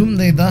realize whom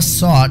they thus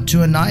sought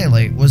to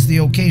annihilate was the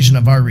occasion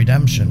of our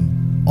redemption.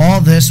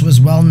 All this was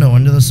well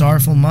known to the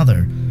sorrowful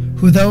mother,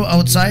 who, though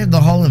outside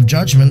the hall of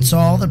judgment, saw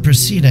all the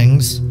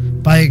proceedings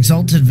by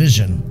exalted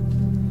vision.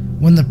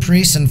 When the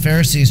priests and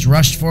Pharisees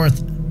rushed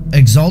forth,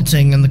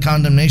 exulting in the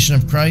condemnation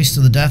of Christ to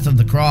the death of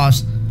the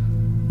cross,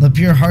 the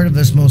pure heart of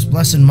this most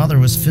blessed mother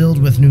was filled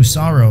with new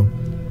sorrow,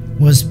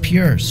 was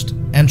pierced,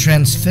 and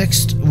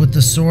transfixed with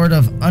the sword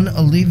of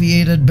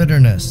unalleviated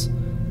bitterness.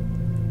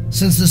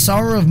 Since the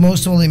sorrow of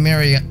Most Holy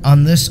Mary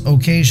on this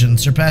occasion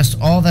surpassed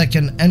all that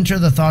can enter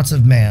the thoughts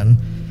of man,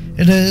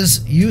 it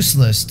is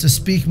useless to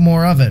speak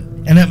more of it,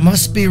 and it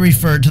must be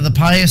referred to the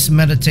pious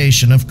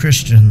meditation of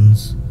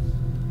Christians.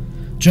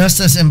 Just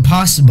as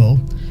impossible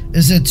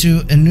is it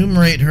to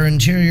enumerate her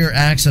interior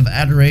acts of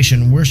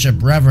adoration,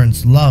 worship,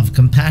 reverence, love,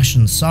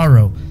 compassion,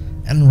 sorrow,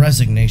 and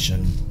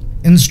resignation.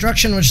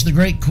 Instruction which the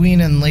great Queen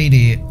and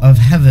Lady of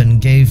Heaven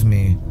gave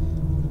me.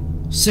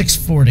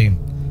 640.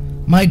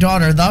 My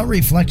daughter, thou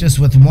reflectest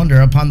with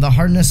wonder upon the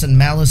hardness and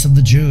malice of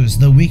the Jews,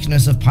 the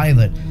weakness of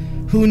Pilate,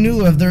 who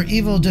knew of their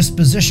evil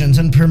dispositions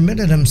and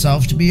permitted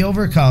himself to be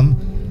overcome,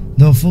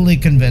 though fully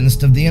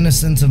convinced of the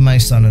innocence of my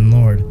Son and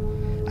Lord.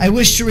 I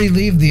wish to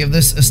relieve thee of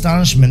this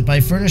astonishment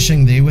by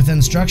furnishing thee with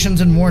instructions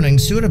and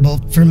warnings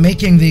suitable for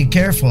making thee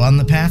careful on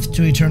the path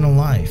to eternal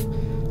life.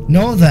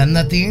 Know then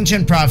that the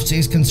ancient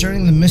prophecies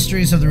concerning the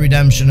mysteries of the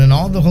redemption and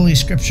all the holy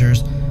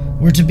scriptures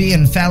were to be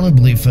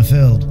infallibly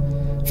fulfilled.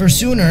 For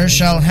sooner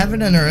shall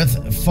heaven and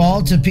earth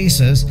fall to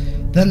pieces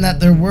than that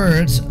their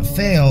words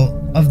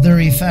fail of their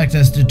effect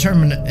as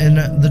determined in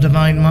the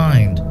divine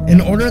mind.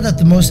 In order that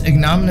the most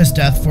ignominious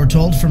death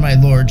foretold for my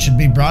Lord should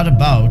be brought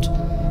about,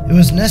 it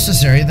was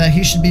necessary that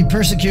he should be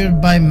persecuted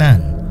by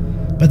men.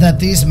 But that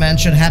these men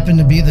should happen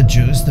to be the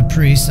Jews, the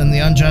priests, and the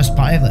unjust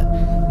Pilate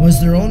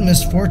was their own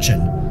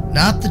misfortune,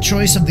 not the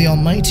choice of the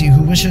Almighty,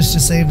 who wishes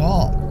to save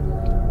all.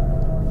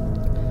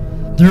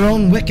 Their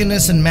own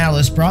wickedness and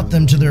malice brought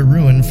them to their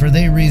ruin, for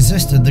they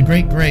resisted the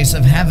great grace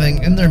of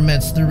having in their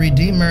midst the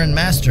Redeemer and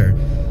Master,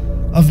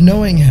 of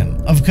knowing him,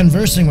 of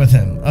conversing with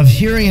him, of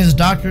hearing his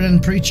doctrine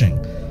and preaching,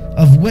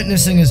 of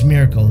witnessing his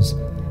miracles.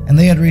 And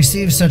they had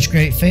received such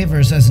great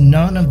favors as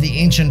none of the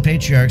ancient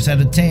patriarchs had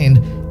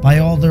attained by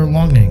all their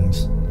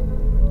longings.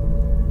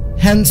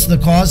 Hence the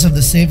cause of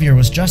the Savior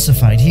was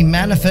justified. He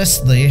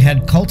manifestly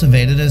had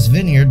cultivated his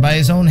vineyard by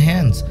his own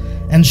hands,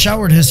 and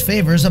showered his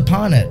favors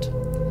upon it.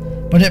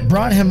 But it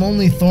brought him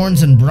only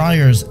thorns and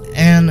briars,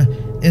 and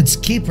its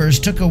keepers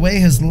took away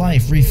his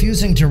life,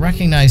 refusing to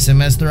recognize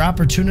him as their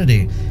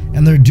opportunity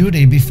and their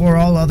duty before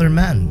all other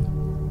men.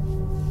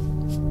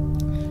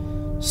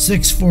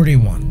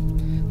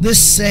 641.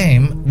 This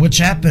same which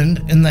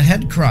happened in the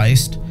head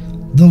Christ,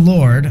 the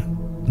Lord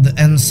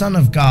and Son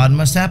of God,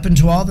 must happen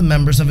to all the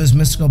members of his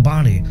mystical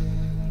body,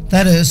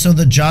 that is, so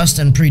the just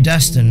and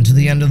predestined to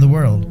the end of the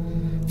world.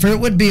 For it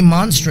would be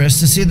monstrous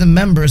to see the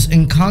members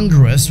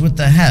incongruous with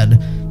the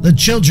head, the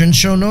children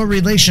show no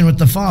relation with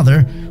the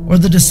Father, or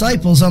the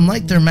disciples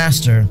unlike their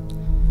Master.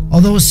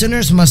 Although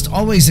sinners must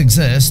always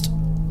exist,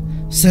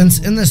 since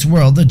in this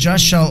world the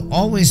just shall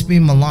always be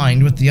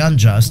maligned with the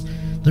unjust,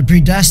 the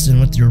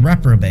predestined with the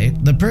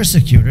reprobate, the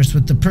persecutors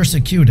with the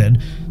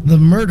persecuted, the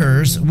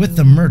murderers with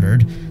the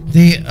murdered,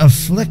 the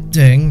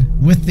afflicting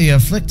with the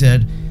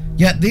afflicted,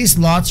 yet these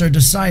lots are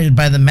decided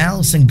by the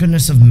malice and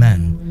goodness of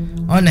men.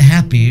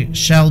 Unhappy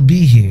shall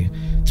be he,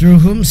 through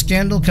whom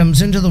scandal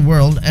comes into the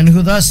world, and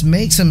who thus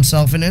makes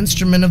himself an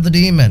instrument of the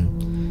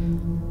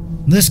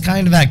demon. This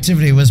kind of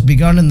activity was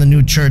begun in the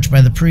new church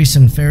by the priests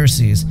and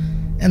Pharisees,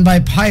 and by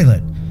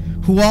Pilate,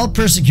 who all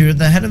persecuted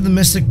the head of the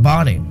mystic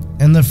body,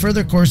 in the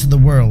further course of the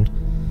world,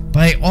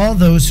 by all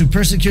those who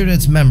persecuted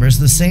its members,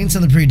 the saints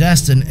and the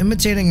predestined,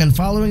 imitating and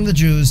following the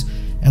Jews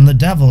and the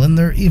devil in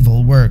their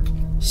evil work.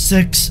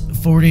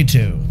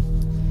 642.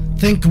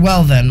 Think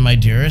well then, my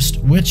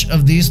dearest, which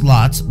of these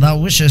lots thou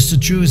wishest to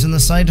choose in the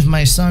sight of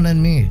my son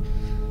and me.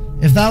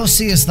 If thou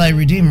seest thy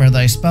Redeemer,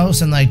 thy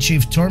spouse, and thy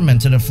chief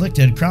tormented,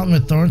 afflicted, crowned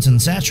with thorns,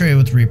 and saturated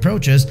with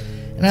reproaches,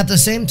 and at the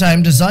same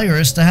time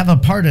desirous to have a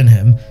part in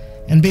him,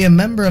 and be a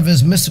member of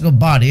his mystical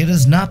body, it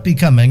is not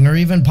becoming or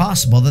even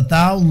possible that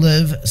thou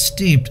live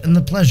steeped in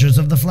the pleasures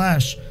of the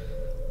flesh.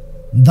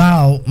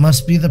 Thou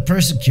must be the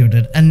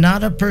persecuted, and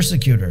not a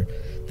persecutor,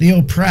 the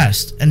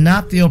oppressed, and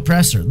not the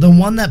oppressor, the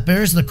one that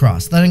bears the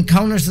cross, that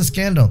encounters the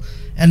scandal,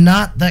 and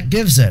not that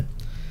gives it,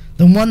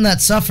 the one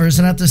that suffers,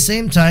 and at the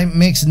same time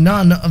makes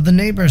none of the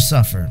neighbors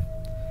suffer.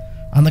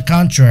 On the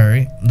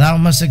contrary, thou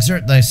must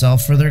exert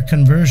thyself for their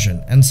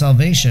conversion and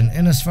salvation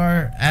in as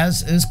far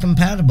as is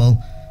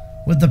compatible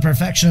with the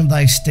perfection of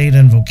thy state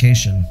and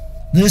vocation.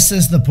 This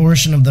is the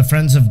portion of the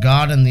friends of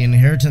God and the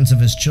inheritance of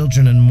his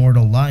children in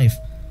mortal life.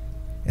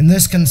 In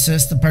this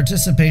consists the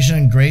participation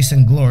in grace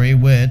and glory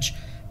which,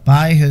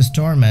 by his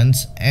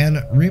torments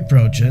and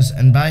reproaches,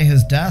 and by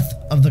his death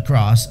of the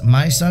cross,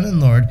 my Son and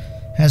Lord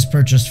has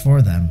purchased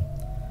for them.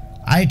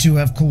 I too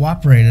have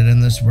cooperated in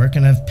this work,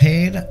 and have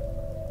paid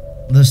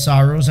the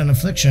sorrows and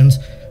afflictions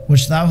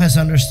which thou hast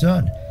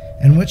understood,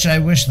 and which I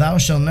wish thou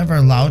shalt never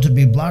allow to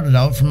be blotted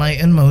out from my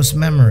inmost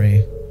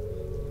memory.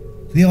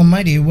 The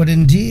Almighty would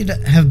indeed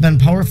have been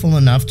powerful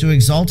enough to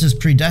exalt his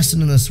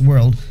predestined in this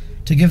world,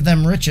 to give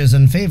them riches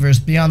and favors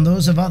beyond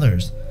those of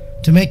others,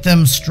 to make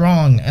them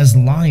strong as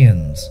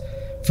lions,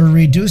 for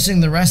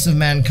reducing the rest of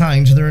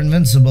mankind to their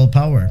invincible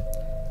power.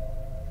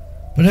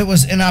 But it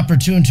was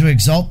inopportune to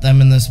exalt them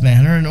in this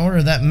manner, in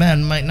order that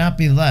men might not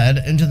be led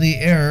into the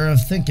error of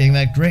thinking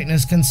that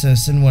greatness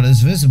consists in what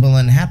is visible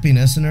and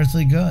happiness in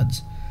earthly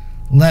goods,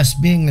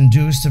 lest being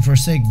induced to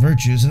forsake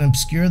virtues and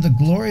obscure the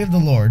glory of the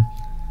Lord,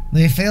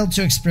 they failed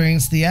to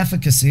experience the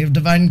efficacy of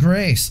divine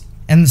grace,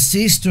 and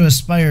ceased to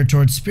aspire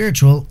towards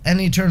spiritual and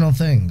eternal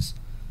things.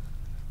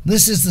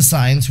 This is the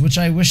science which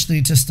I wish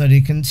thee to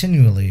study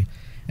continually,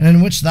 and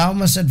in which thou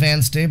must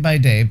advance day by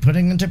day,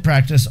 putting into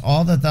practice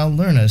all that thou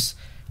learnest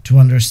to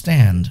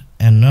understand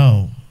and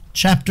know.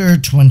 Chapter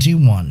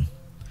 21.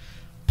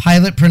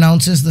 Pilate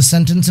pronounces the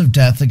sentence of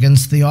death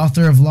against the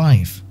author of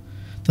life.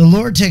 The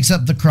Lord takes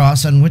up the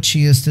cross on which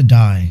he is to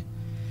die.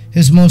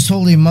 His most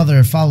holy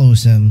mother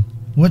follows him,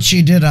 what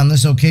she did on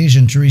this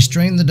occasion to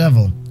restrain the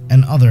devil,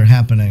 and other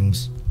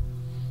happenings.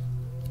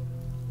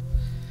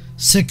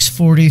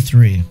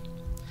 643.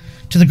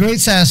 To the great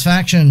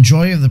satisfaction and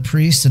joy of the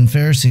priests and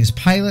Pharisees,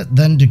 Pilate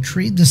then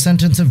decreed the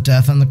sentence of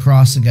death on the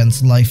cross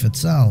against life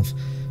itself,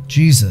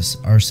 Jesus,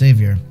 our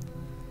Savior.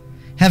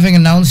 Having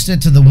announced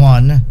it to the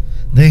one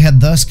they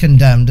had thus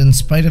condemned in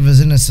spite of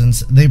his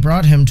innocence, they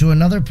brought him to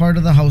another part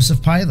of the house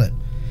of Pilate,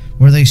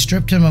 where they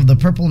stripped him of the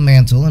purple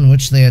mantle in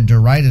which they had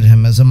derided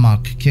him as a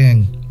mock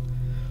king.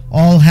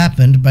 All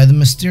happened by the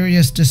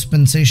mysterious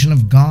dispensation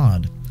of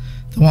God,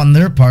 though on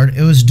their part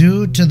it was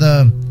due to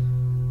the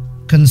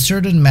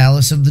concerted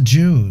malice of the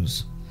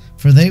Jews,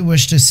 for they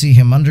wished to see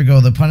him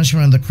undergo the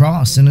punishment of the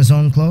cross in his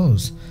own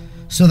clothes,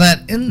 so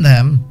that in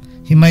them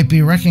he might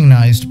be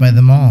recognized by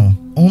them all.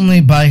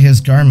 Only by his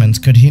garments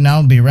could he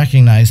now be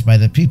recognized by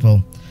the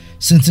people,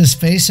 since his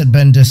face had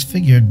been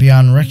disfigured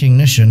beyond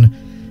recognition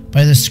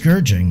by the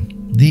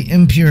scourging, the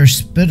impure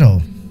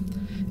spittle,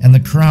 and the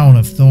crown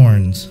of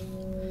thorns.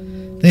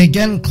 They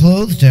again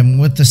clothed him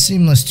with the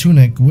seamless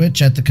tunic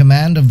which, at the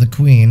command of the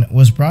queen,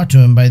 was brought to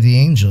him by the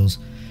angels,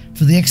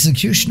 for the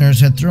executioners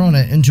had thrown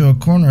it into a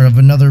corner of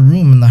another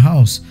room in the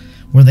house,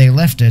 where they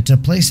left it to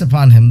place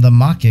upon him the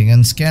mocking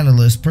and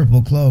scandalous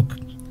purple cloak.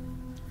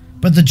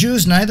 But the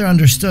Jews neither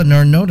understood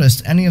nor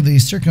noticed any of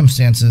these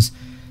circumstances,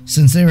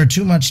 since they were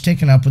too much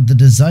taken up with the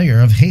desire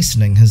of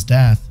hastening his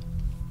death.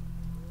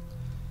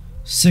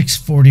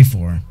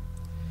 644.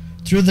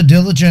 Through the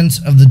diligence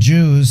of the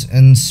Jews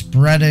in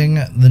spreading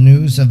the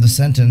news of the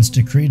sentence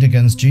decreed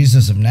against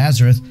Jesus of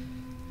Nazareth,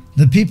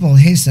 the people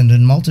hastened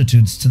in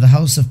multitudes to the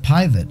house of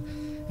Pilate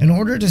in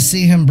order to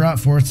see him brought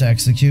forth to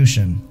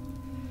execution.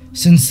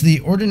 Since the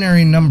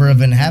ordinary number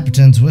of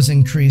inhabitants was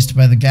increased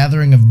by the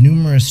gathering of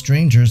numerous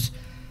strangers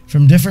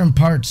from different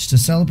parts to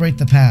celebrate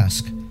the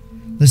Pasch,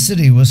 the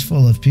city was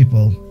full of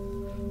people.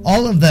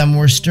 All of them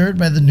were stirred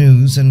by the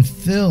news and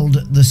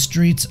filled the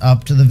streets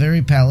up to the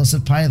very palace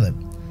of Pilate.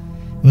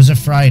 It was a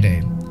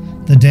Friday,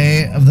 the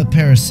day of the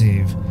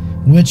Parasive,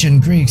 which in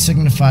Greek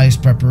signifies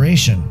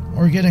preparation,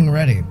 or getting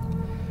ready.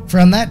 For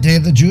on that day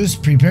the Jews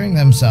preparing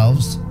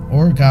themselves,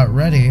 or got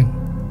ready,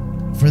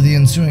 for the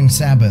ensuing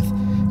Sabbath,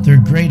 their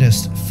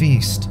greatest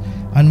feast,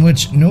 on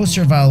which no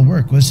servile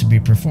work was to be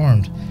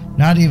performed,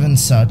 not even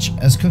such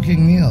as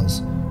cooking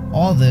meals.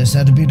 All this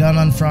had to be done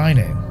on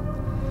Friday.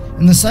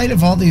 In the sight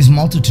of all these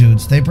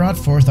multitudes, they brought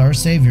forth our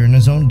Savior in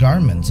his own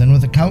garments, and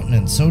with a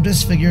countenance so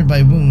disfigured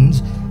by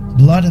wounds,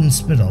 blood, and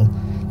spittle,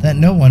 that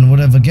no one would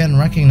have again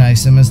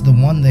recognized him as the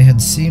one they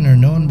had seen or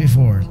known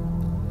before.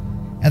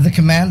 At the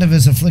command of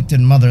his afflicted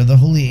mother, the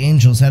holy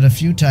angels had a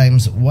few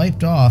times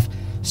wiped off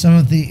some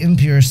of the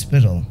impure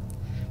spittle,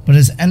 but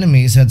his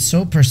enemies had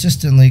so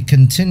persistently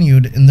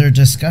continued in their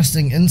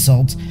disgusting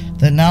insults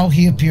that now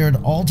he appeared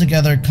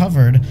altogether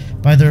covered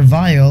by their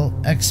vile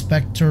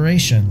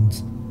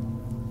expectorations.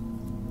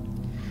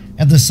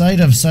 At the sight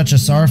of such a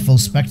sorrowful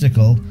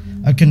spectacle,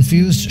 a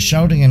confused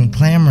shouting and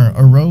clamor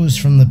arose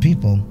from the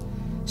people,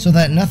 so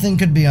that nothing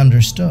could be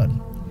understood,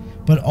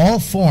 but all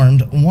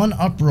formed one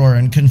uproar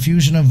and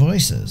confusion of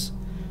voices.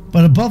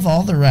 But above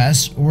all the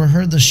rest were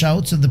heard the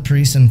shouts of the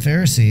priests and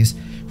Pharisees,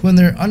 who in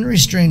their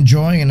unrestrained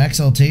joy and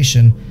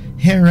exultation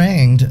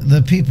harangued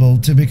the people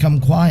to become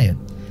quiet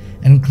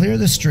and clear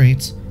the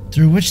streets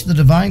through which the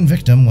divine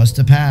victim was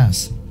to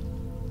pass,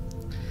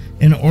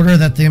 in order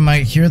that they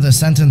might hear the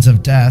sentence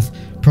of death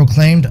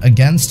proclaimed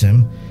against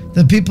him.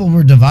 The people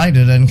were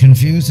divided and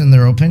confused in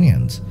their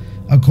opinions,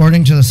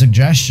 according to the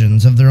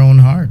suggestions of their own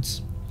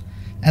hearts.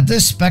 At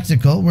this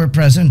spectacle were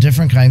present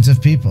different kinds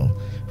of people,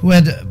 who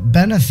had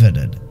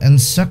benefited and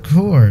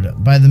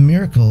succored by the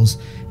miracles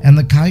and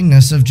the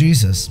kindness of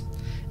Jesus,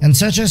 and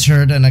such as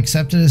heard and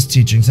accepted his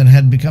teachings and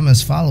had become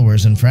his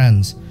followers and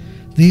friends.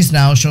 These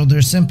now showed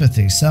their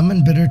sympathy, some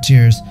in bitter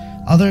tears,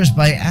 others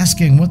by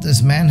asking what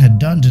this man had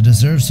done to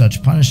deserve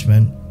such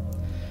punishment.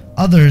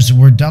 Others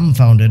were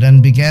dumbfounded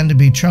and began to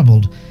be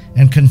troubled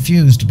and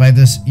confused by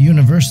this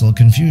universal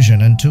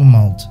confusion and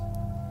tumult.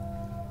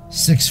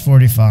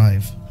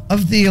 645.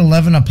 Of the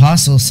 11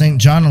 apostles, St.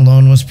 John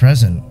alone was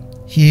present.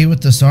 He,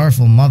 with the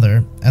sorrowful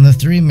mother, and the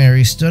three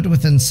Marys stood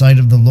within sight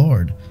of the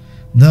Lord,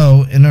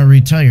 though in a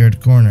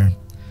retired corner.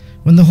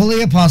 When the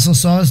holy apostle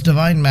saw his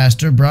divine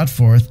master brought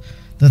forth,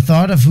 the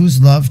thought of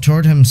whose love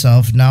toward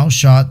himself now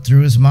shot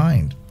through his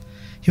mind.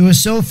 He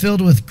was so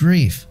filled with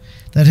grief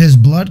that his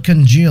blood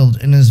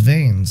congealed in his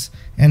veins,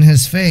 and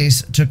his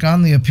face took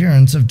on the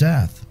appearance of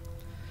death.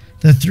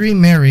 The three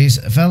Marys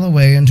fell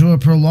away into a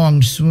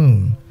prolonged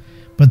swoon,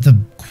 but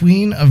the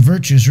Queen of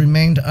Virtues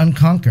remained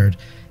unconquered,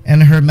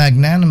 and her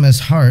magnanimous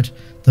heart,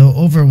 though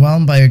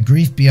overwhelmed by a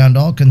grief beyond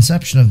all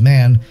conception of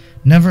man,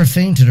 never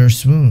fainted or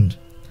swooned.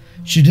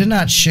 She did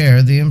not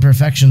share the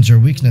imperfections or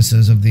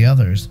weaknesses of the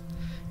others.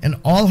 In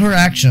all her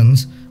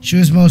actions, she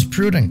was most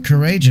prudent,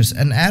 courageous,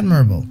 and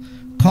admirable.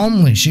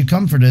 Calmly she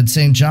comforted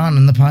St. John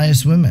and the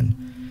pious women.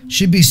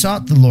 She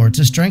besought the Lord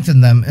to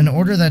strengthen them in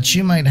order that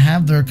she might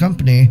have their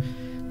company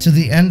to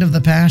the end of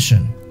the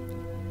Passion.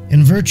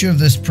 In virtue of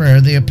this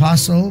prayer, the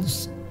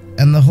apostles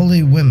and the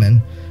holy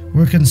women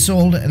were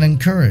consoled and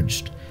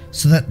encouraged,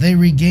 so that they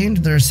regained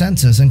their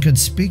senses and could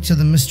speak to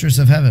the Mistress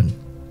of Heaven.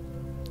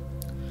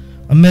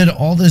 Amid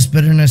all this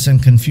bitterness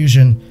and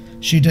confusion,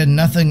 she did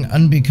nothing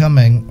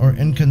unbecoming or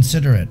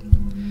inconsiderate,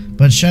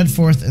 but shed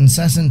forth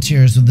incessant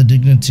tears with the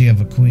dignity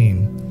of a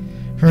queen.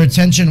 Her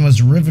attention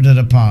was riveted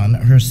upon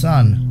her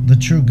Son, the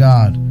true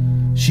God.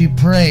 She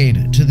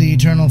prayed to the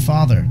Eternal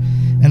Father,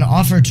 and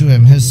offered to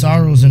him his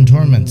sorrows and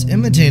torments,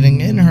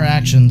 imitating in her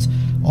actions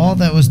all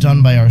that was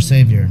done by our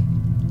Savior.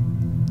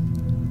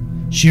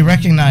 She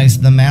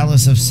recognized the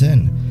malice of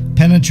sin,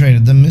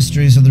 penetrated the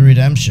mysteries of the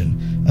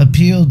redemption,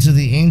 appealed to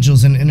the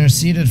angels, and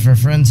interceded for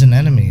friends and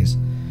enemies,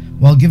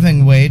 while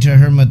giving way to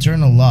her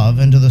maternal love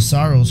and to the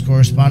sorrows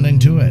corresponding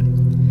to it.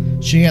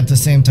 She at the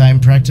same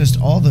time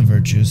practiced all the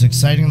virtues,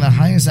 exciting the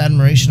highest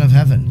admiration of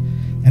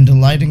heaven, and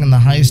delighting in the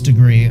highest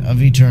degree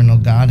of eternal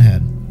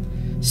Godhead.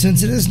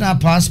 Since it is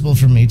not possible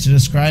for me to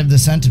describe the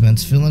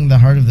sentiments filling the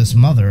heart of this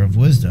mother of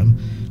wisdom,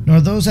 nor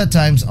those at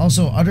times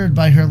also uttered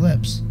by her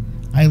lips,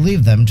 I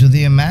leave them to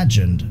the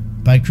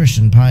imagined by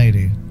Christian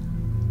piety.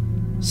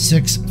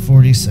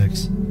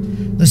 646.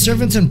 The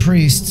servants and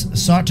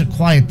priests sought to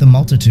quiet the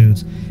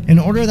multitudes, in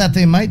order that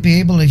they might be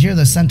able to hear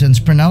the sentence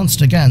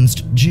pronounced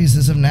against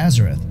Jesus of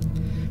Nazareth.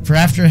 For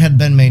after it had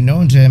been made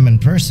known to him in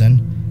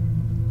person,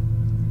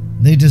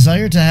 they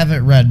desired to have it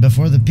read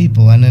before the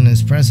people and in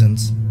his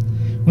presence.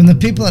 When the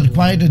people had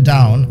quieted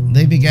down,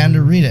 they began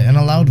to read it in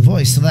a loud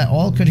voice so that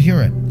all could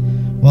hear it,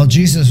 while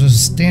Jesus was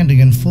standing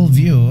in full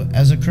view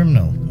as a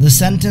criminal. The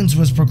sentence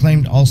was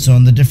proclaimed also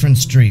in the different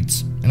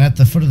streets and at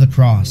the foot of the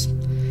cross.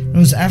 It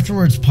was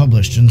afterwards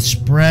published and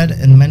spread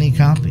in many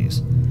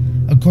copies.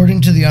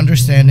 According to the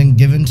understanding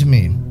given to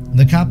me,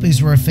 the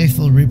copies were a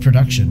faithful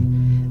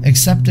reproduction,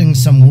 excepting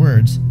some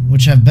words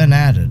which have been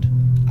added.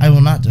 I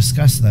will not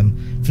discuss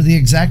them, for the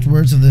exact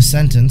words of this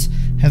sentence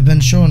have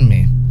been shown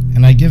me,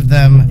 and I give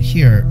them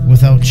here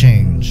without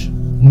change.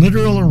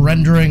 Literal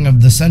rendering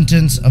of the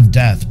sentence of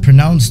death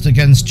pronounced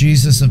against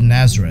Jesus of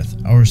Nazareth,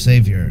 our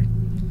Savior.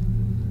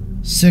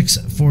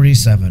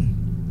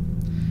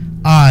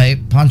 647. I,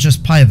 Pontius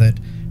Pilate,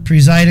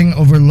 presiding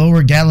over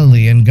Lower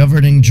Galilee and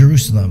governing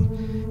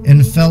Jerusalem,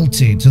 in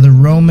fealty to the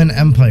Roman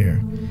Empire,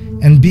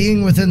 and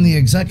being within the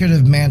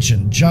executive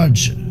mansion,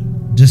 judge,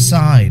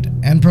 decide,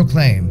 and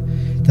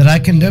proclaim that I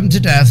condemn to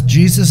death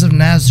Jesus of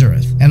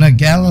Nazareth, and a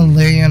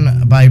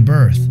Galilean by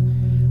birth,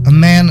 a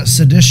man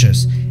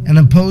seditious and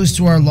opposed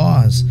to our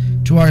laws,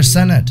 to our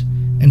Senate,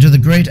 and to the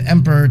great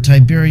Emperor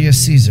Tiberius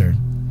Caesar.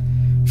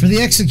 For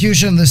the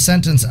execution of this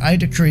sentence I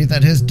decree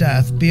that his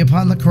death be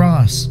upon the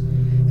cross,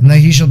 and that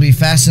he shall be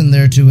fastened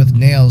thereto with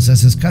nails,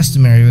 as is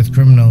customary with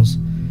criminals.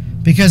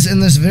 Because in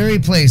this very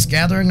place,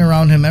 gathering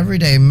around him every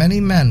day many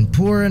men,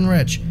 poor and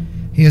rich,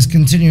 he has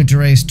continued to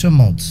raise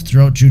tumults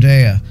throughout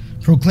Judea,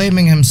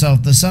 proclaiming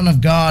himself the Son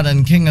of God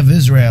and King of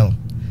Israel,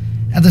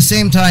 at the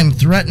same time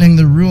threatening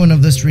the ruin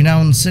of this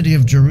renowned city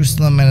of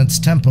Jerusalem and its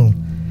temple,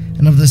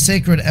 and of the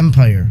sacred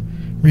empire,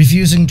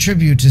 refusing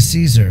tribute to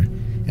Caesar.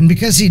 And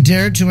because he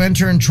dared to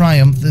enter in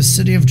triumph this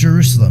city of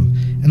Jerusalem,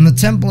 and the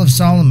temple of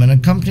Solomon,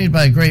 accompanied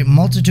by a great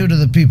multitude of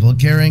the people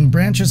carrying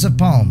branches of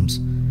palms,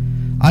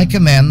 I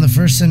command the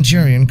first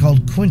centurion,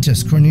 called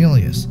Quintus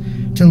Cornelius,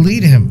 to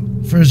lead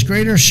him, for his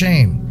greater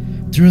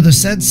shame, through the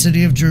said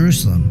city of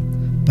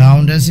Jerusalem,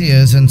 bound as he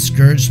is and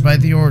scourged by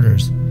the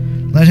orders.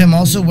 Let him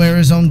also wear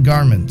his own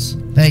garments,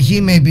 that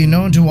he may be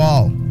known to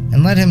all,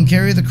 and let him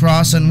carry the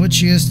cross on which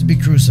he is to be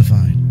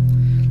crucified.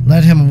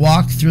 Let him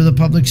walk through the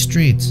public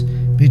streets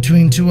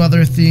between two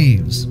other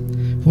thieves,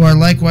 who are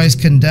likewise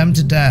condemned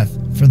to death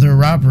for their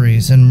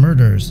robberies and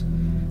murders,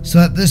 so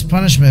that this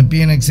punishment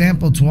be an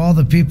example to all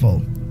the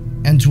people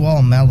and to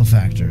all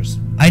malefactors.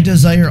 I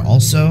desire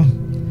also,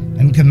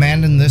 and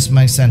command in this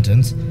my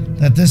sentence,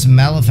 that this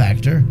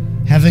malefactor,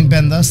 having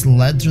been thus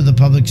led through the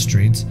public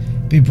streets,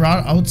 be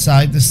brought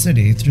outside the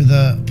city through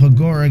the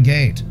Pagora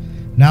Gate,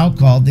 now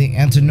called the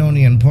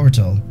Antoninian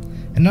Portal,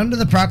 and under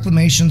the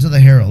proclamations of the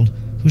herald,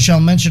 who shall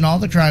mention all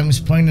the crimes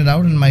pointed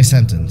out in my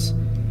sentence.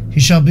 He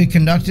shall be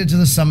conducted to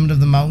the summit of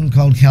the mountain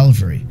called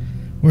Calvary,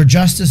 where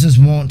justice is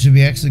wont to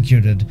be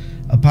executed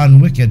upon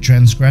wicked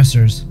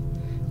transgressors.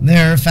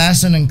 There,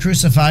 fastened and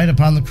crucified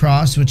upon the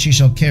cross which he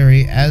shall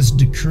carry, as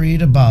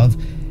decreed above,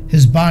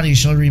 his body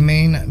shall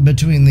remain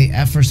between the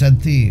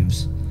aforesaid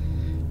thieves.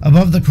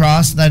 Above the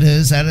cross, that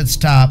is, at its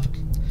top,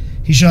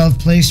 he shall have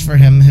placed for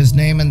him his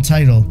name and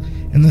title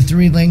in the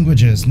three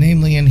languages,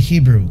 namely in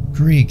Hebrew,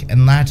 Greek,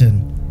 and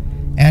Latin.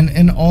 And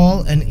in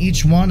all and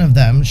each one of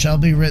them shall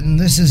be written,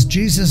 This is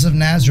Jesus of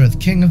Nazareth,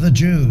 King of the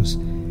Jews,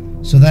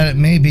 so that it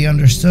may be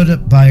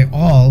understood by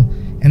all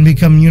and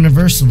become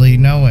universally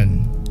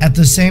known. At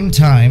the same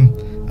time,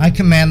 I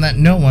command that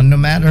no one, no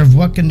matter of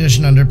what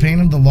condition, under pain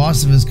of the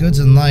loss of his goods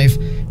and life,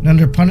 and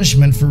under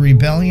punishment for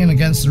rebellion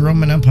against the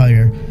Roman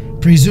Empire,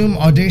 presume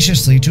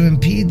audaciously to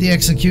impede the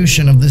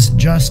execution of this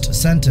just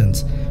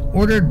sentence,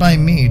 ordered by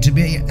me to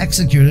be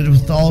executed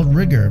with all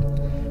rigor,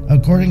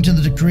 according to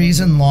the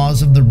decrees and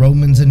laws of the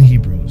Romans and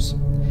Hebrews.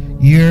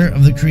 Year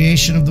of the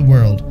creation of the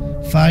world,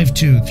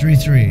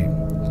 5233,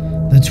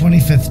 the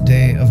 25th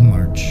day of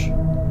March.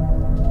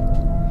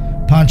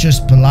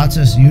 Pontius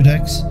Pilatus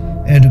Iudex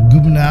et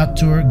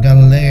gubernator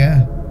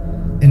Galilaea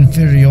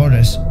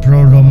inferioris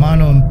pro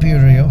Romano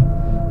imperio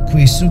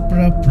qui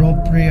supra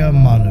propria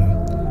manu.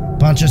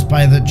 Pontius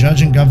Pilate,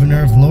 judge and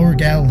governor of Lower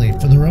Galilee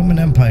for the Roman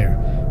Empire,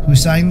 who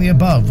signed the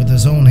above with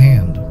his own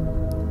hand.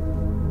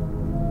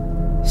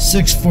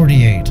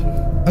 648.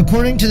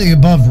 According to the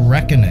above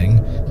reckoning,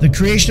 the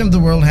creation of the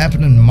world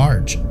happened in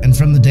March, and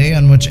from the day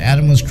on which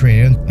Adam was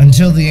created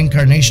until the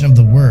incarnation of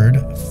the Word,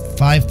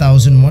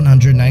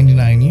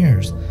 5,199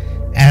 years,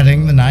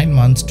 adding the 9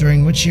 months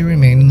during which he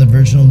remained in the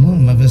virginal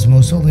womb of his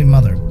most holy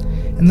mother.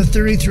 In the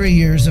 33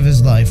 years of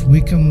his life, we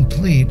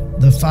complete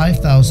the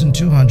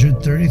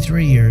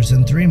 5,233 years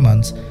and 3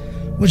 months,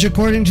 which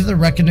according to the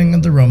reckoning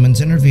of the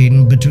Romans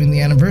intervened between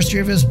the anniversary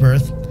of his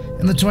birth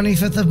and the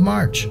 25th of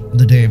March,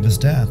 the day of his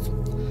death.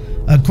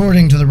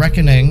 According to the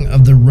reckoning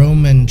of the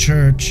Roman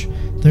Church,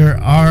 there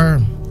are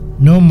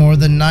no more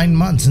than 9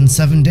 months and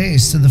 7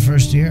 days to the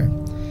first year,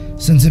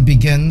 since it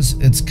begins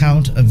its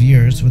count of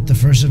years with the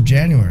 1st of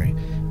January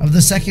of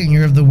the second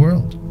year of the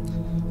world.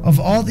 Of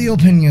all the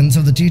opinions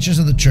of the teachers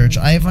of the Church,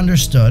 I have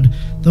understood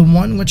the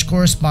one which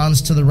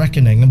corresponds to the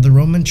reckoning of the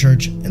Roman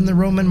Church in the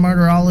Roman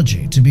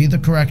Martyrology to be the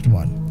correct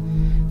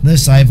one.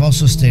 This I have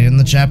also stated in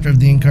the chapter of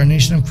the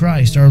Incarnation of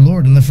Christ, our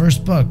Lord, in the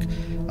first book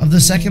of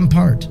the second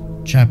part,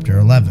 chapter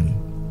 11.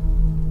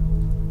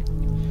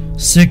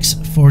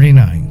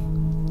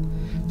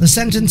 649. The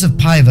sentence of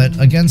Pilate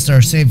against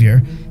our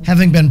Savior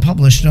having been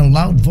published in a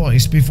loud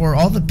voice before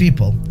all the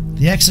people,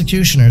 the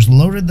executioners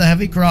loaded the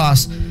heavy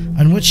cross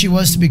on which he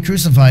was to be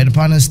crucified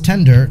upon his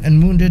tender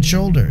and wounded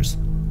shoulders.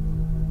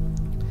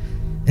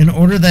 In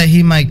order that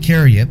he might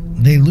carry it,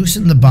 they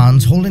loosened the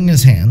bonds holding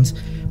his hands,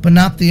 but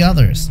not the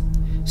others,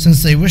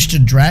 since they wished to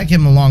drag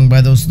him along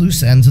by those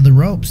loose ends of the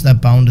ropes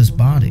that bound his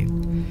body.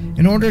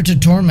 In order to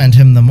torment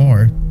him the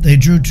more, they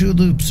drew 2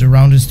 loops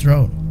around his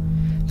throat.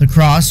 The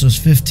cross was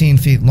 15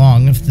 feet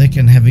long of thick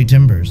and heavy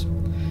timbers.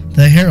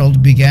 The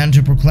herald began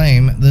to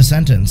proclaim the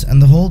sentence,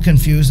 and the whole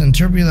confused and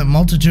turbulent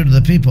multitude of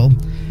the people,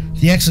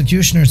 the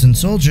executioners and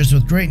soldiers,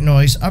 with great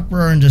noise,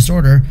 uproar, and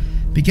disorder,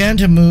 began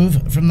to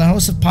move from the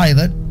house of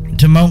Pilate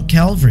to Mount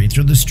Calvary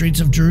through the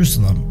streets of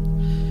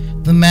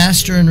Jerusalem. The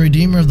Master and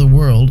Redeemer of the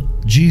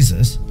world,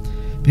 Jesus,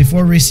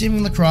 before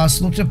receiving the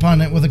cross, looked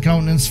upon it with a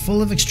countenance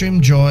full of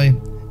extreme joy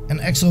and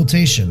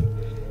exultation,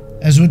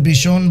 as would be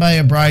shown by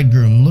a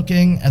bridegroom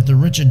looking at the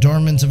rich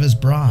adornments of his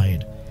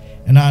bride,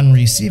 and on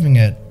receiving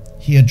it,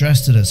 he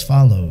addressed it as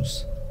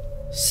follows.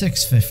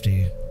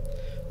 650.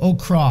 O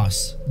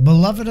cross,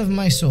 beloved of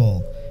my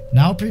soul,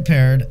 now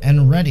prepared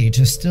and ready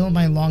to still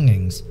my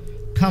longings,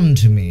 come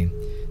to me,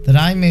 that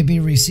I may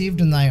be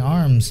received in thy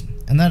arms,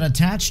 and that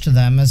attached to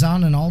them as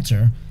on an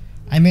altar,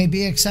 I may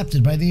be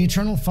accepted by the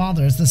eternal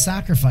Father as the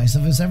sacrifice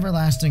of his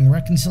everlasting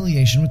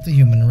reconciliation with the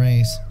human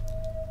race.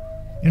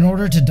 In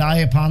order to die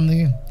upon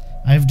thee,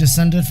 I have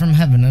descended from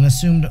heaven and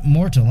assumed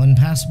mortal and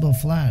passible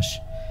flesh.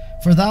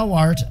 For thou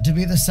art to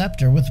be the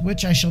scepter with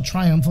which I shall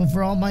triumph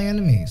over all my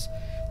enemies,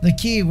 the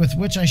key with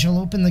which I shall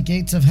open the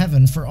gates of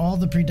heaven for all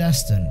the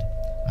predestined.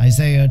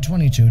 Isaiah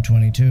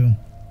 22:22.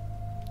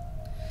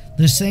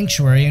 The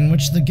sanctuary in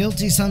which the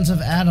guilty sons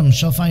of Adam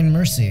shall find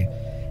mercy,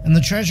 and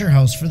the treasure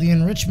house for the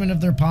enrichment of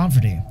their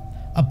poverty.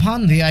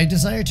 Upon thee I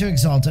desire to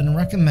exalt and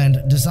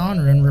recommend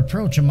dishonor and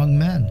reproach among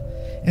men,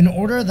 in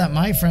order that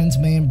my friends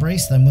may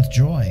embrace them with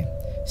joy,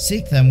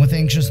 seek them with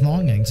anxious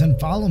longings, and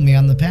follow me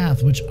on the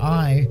path which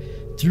I,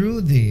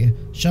 through thee,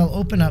 shall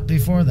open up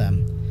before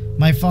them.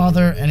 My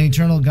Father and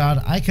eternal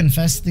God, I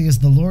confess thee as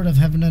the Lord of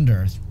heaven and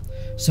earth,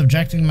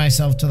 subjecting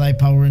myself to thy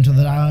power and to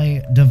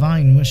thy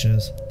divine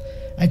wishes.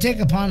 I take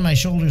upon my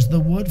shoulders the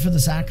wood for the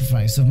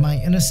sacrifice of my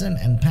innocent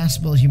and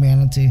passible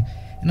humanity,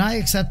 and I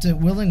accept it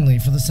willingly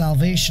for the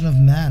salvation of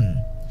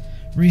men.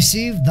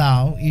 Receive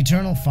thou,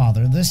 eternal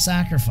Father, this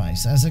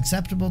sacrifice as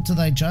acceptable to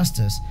thy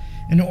justice,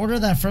 in order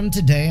that from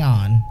today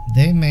on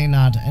they may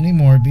not any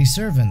more be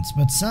servants,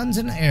 but sons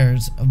and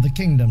heirs of the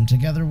kingdom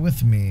together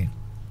with me.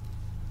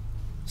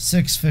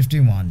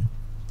 651.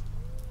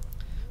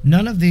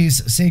 None of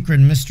these sacred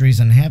mysteries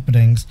and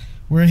happenings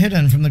were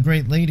hidden from the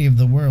great Lady of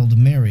the world,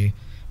 Mary,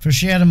 for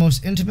she had a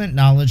most intimate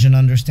knowledge and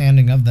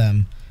understanding of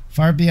them,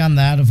 far beyond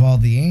that of all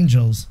the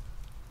angels.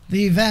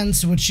 The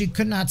events which she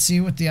could not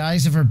see with the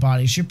eyes of her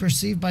body she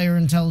perceived by her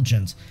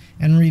intelligence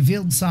and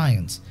revealed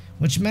science,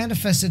 which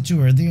manifested to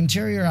her the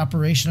interior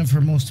operation of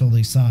her most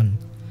holy Son.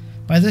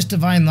 By this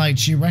divine light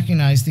she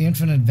recognized the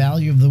infinite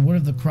value of the wood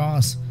of the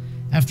cross,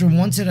 after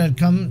once it had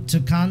come to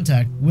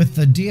contact with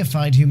the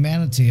deified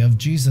humanity of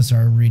Jesus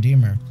our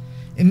Redeemer.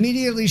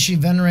 Immediately she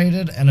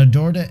venerated and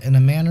adored it in a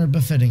manner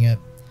befitting it.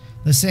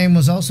 The same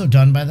was also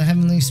done by the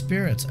heavenly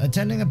spirits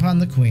attending upon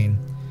the Queen.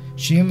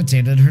 She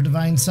imitated her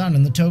divine Son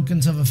in the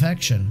tokens of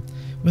affection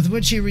with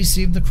which he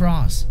received the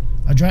cross,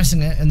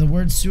 addressing it in the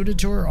words suited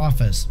to her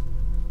office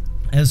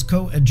as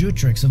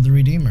coadjutrix of the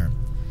Redeemer.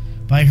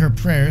 By her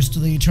prayers to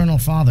the Eternal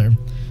Father,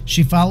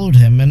 she followed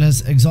him in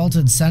his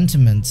exalted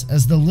sentiments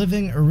as the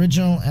living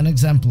original and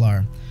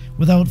exemplar,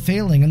 without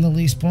failing in the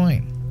least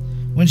point.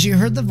 When she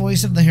heard the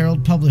voice of the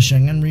herald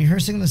publishing and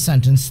rehearsing the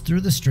sentence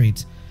through the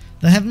streets,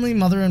 the Heavenly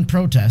Mother, in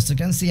protest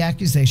against the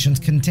accusations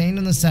contained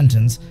in the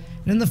sentence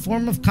and in the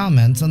form of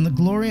comments on the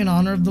glory and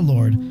honor of the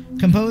Lord,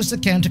 composed a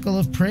canticle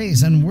of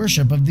praise and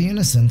worship of the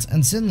innocence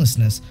and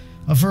sinlessness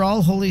of her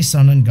all-holy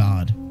Son and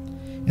God.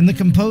 In the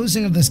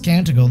composing of this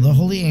canticle, the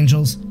holy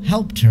angels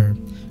helped her.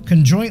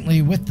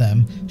 Conjointly with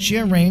them, she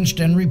arranged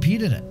and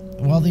repeated it,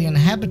 while the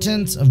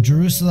inhabitants of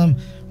Jerusalem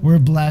were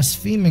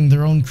blaspheming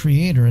their own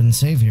Creator and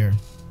Savior.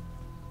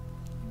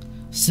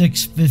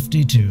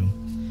 652.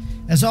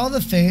 As all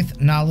the faith,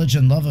 knowledge,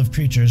 and love of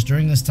creatures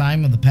during this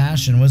time of the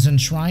Passion was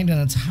enshrined in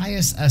its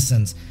highest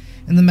essence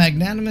in the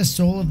magnanimous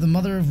soul of the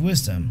Mother of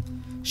Wisdom,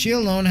 she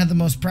alone had the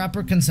most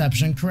proper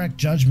conception and correct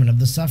judgment of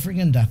the suffering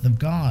and death of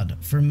God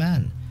for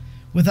men,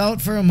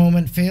 without for a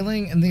moment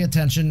failing in the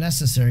attention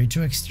necessary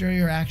to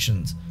exterior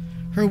actions.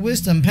 Her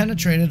wisdom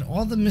penetrated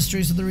all the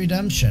mysteries of the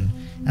redemption,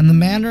 and the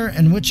manner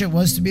in which it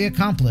was to be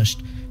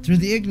accomplished through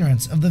the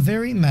ignorance of the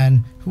very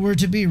men who were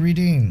to be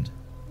redeemed.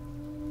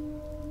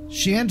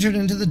 She entered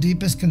into the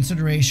deepest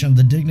consideration of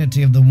the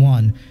dignity of the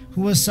one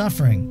who was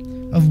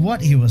suffering, of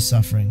what he was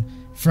suffering,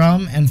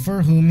 from and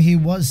for whom he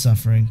was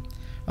suffering,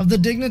 of the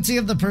dignity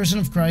of the person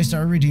of Christ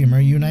our Redeemer,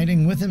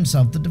 uniting with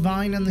himself the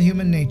divine and the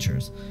human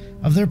natures,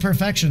 of their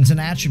perfections and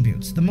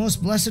attributes. The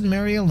most blessed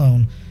Mary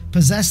alone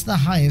possessed the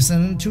highest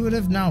and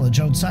intuitive knowledge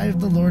outside of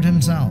the Lord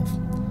himself.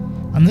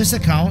 On this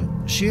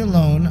account, she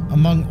alone,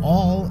 among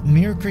all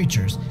mere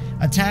creatures,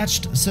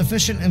 attached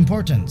sufficient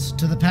importance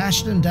to the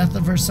passion and death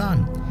of her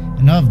Son,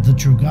 and of the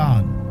true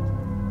God.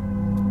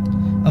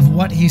 Of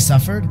what he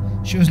suffered,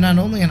 she was not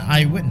only an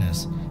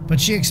eyewitness, but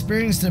she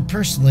experienced it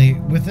personally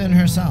within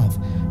herself,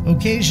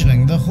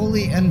 occasioning the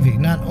holy envy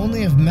not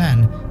only of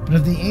men, but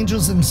of the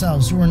angels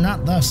themselves, who were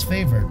not thus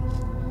favored.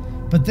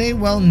 But they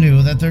well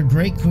knew that their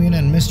great queen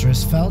and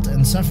mistress felt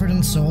and suffered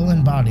in soul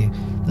and body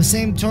the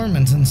same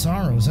torments and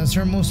sorrows as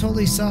her most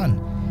holy Son,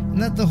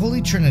 and that the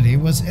Holy Trinity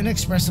was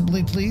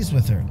inexpressibly pleased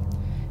with her,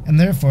 and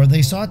therefore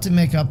they sought to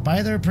make up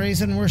by their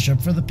praise and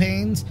worship for the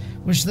pains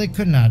which they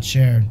could not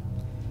share.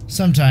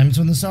 Sometimes,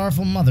 when the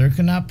sorrowful mother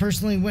could not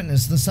personally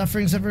witness the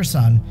sufferings of her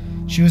Son,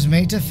 she was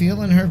made to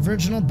feel in her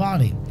virginal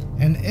body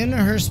and in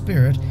her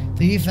spirit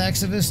the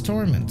effects of his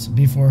torments,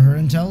 before her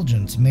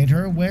intelligence made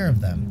her aware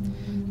of them.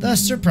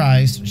 Thus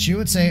surprised, she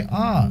would say,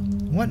 "Ah,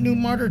 what new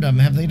martyrdom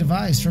have they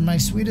devised for my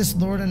sweetest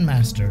Lord and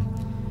Master?"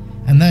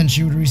 And then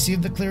she would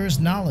receive the clearest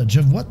knowledge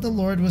of what the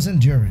Lord was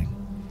enduring.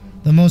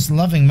 The most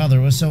loving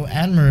mother was so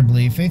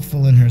admirably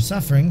faithful in her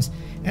sufferings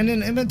and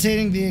in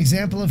imitating the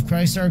example of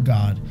Christ our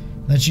God,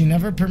 that she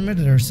never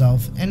permitted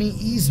herself any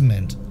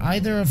easement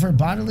either of her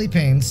bodily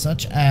pains,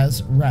 such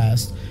as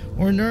rest,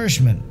 or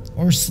nourishment,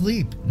 or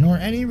sleep, nor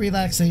any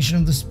relaxation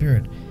of the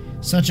spirit,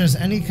 such as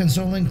any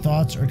consoling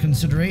thoughts or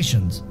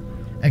considerations,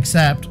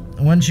 except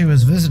when she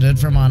was visited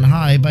from on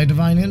high by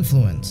divine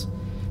influence.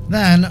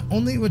 Then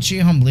only would she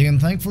humbly and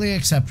thankfully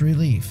accept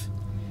relief,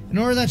 in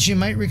order that she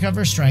might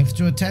recover strength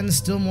to attend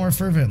still more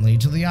fervently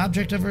to the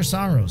object of her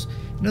sorrows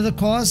and to the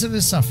cause of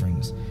his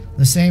sufferings.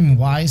 The same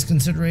wise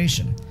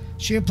consideration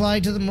she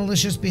applied to the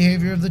malicious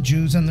behavior of the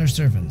Jews and their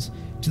servants,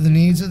 to the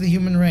needs of the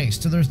human race,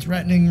 to their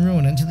threatening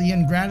ruin, and to the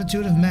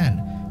ingratitude of men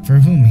for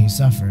whom he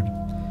suffered.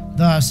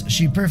 Thus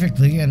she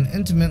perfectly and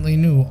intimately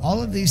knew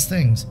all of these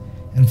things,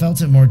 and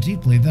felt it more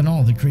deeply than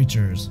all the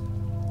creatures.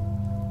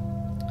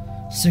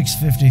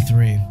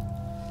 653.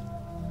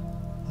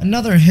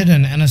 Another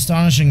hidden and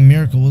astonishing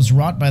miracle was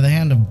wrought by the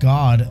hand of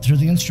God through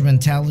the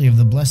instrumentality of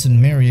the Blessed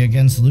Mary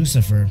against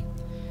Lucifer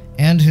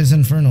and his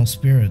infernal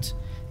spirits.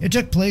 It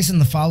took place in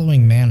the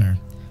following manner.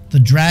 The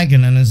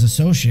dragon and his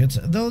associates,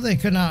 though they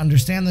could not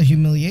understand the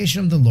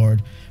humiliation of the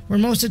Lord, were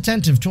most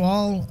attentive to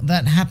all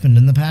that happened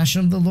in the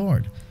passion of the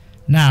Lord.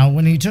 Now,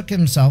 when he took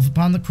himself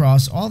upon the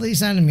cross, all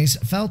these enemies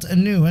felt a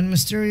new and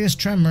mysterious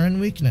tremor and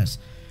weakness,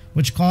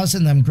 which caused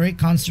in them great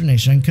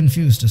consternation and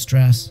confused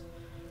distress.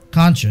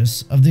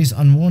 Conscious of these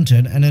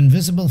unwonted and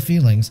invisible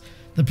feelings,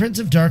 the Prince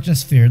of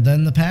Darkness feared that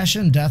in the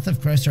passion and death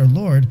of Christ our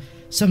Lord,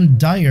 some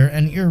dire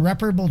and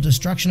irreparable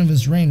destruction of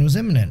his reign was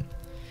imminent.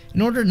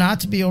 In order not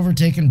to be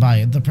overtaken by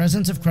it, the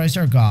presence of Christ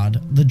our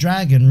God, the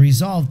dragon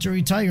resolved to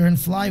retire and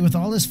fly with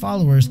all his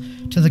followers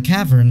to the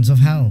caverns of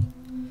hell.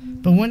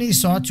 But when he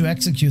sought to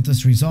execute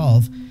this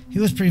resolve, he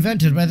was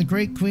prevented by the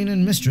great Queen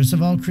and Mistress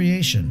of all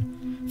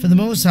creation, for the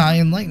Most High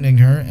enlightening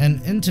her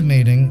and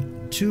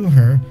intimating to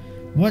her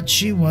what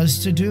she was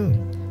to do,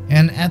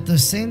 and at the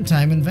same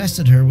time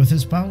invested her with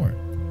his power.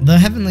 The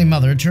Heavenly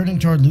Mother, turning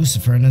toward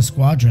Lucifer and his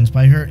squadrons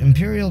by her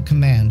imperial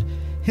command,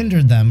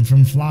 hindered them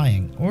from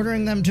flying,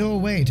 ordering them to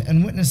await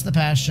and witness the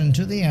passion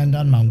to the end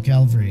on Mount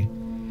Calvary.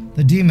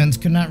 The demons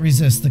could not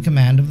resist the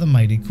command of the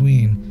mighty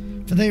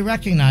Queen, for they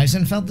recognized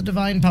and felt the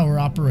divine power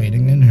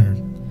operating in her.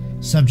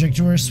 Subject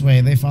to her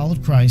sway, they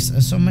followed Christ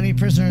as so many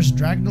prisoners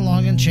dragged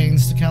along in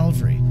chains to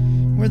Calvary,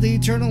 where the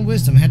eternal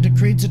wisdom had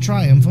decreed to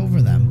triumph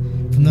over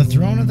them from the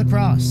throne of the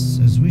cross,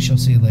 as we shall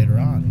see later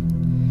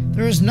on.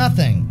 There is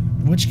nothing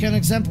which can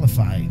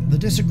exemplify the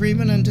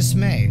disagreement and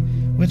dismay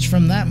which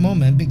from that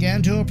moment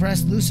began to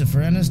oppress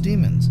Lucifer and his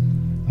demons.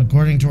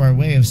 According to our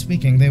way of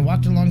speaking, they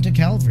walked along to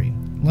Calvary,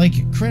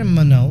 like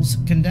criminals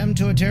condemned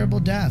to a terrible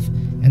death,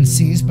 and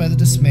seized by the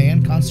dismay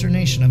and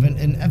consternation of an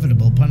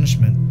inevitable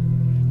punishment.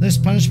 This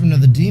punishment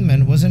of the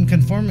demon was in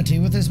conformity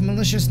with his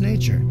malicious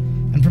nature,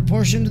 and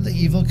proportioned to the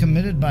evil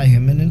committed by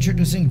him in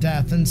introducing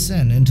death and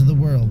sin into the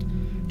world,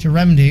 to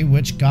remedy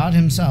which God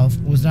himself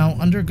was now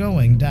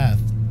undergoing death.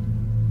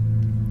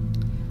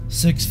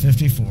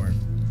 654.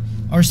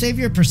 Our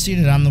Savior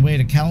proceeded on the way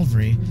to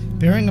Calvary,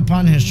 bearing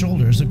upon his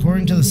shoulders,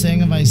 according to the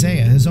saying of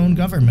Isaiah, his own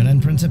government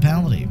and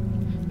principality,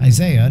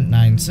 Isaiah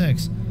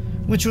 9:6,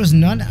 which was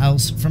none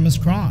else from his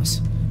cross,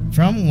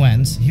 from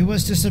whence he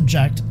was to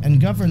subject and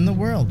govern the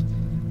world,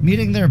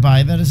 meeting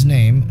thereby that his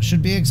name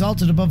should be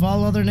exalted above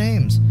all other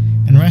names,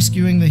 and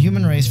rescuing the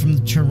human race from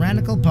the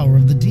tyrannical power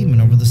of the demon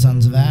over the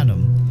sons of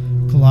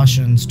Adam,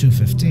 Colossians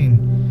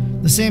 2:15.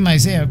 The same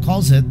Isaiah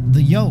calls it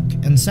the yoke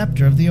and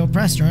scepter of the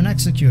oppressor and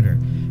executor,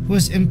 who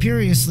is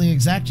imperiously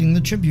exacting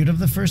the tribute of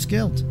the first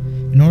guilt,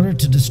 in order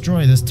to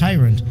destroy this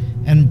tyrant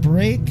and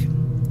break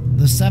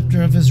the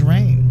scepter of his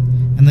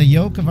reign and the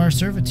yoke of our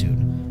servitude.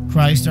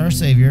 Christ our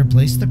Savior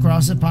placed the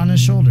cross upon his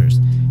shoulders,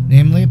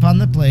 namely upon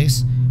the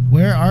place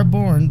where are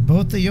borne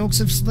both the yokes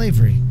of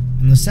slavery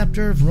and the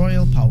scepter of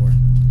royal power.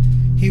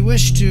 He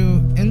wished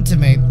to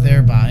intimate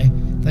thereby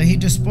that he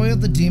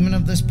despoiled the demon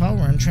of this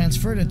power and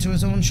transferred it to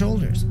his own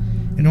shoulders,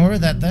 in order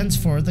that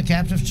thenceforth the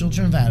captive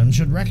children of Adam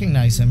should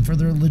recognize him for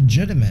their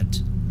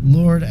legitimate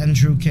Lord and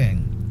true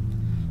King.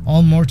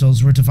 All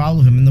mortals were to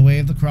follow him in the way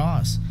of the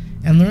cross,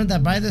 and learn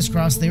that by this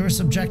cross they were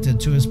subjected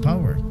to his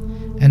power,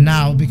 and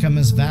now become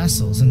his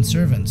vassals and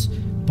servants,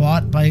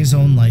 bought by his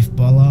own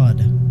life-blood.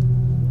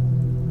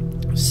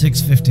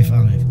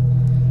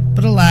 655.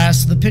 But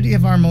alas, the pity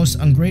of our most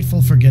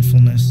ungrateful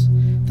forgetfulness,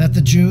 that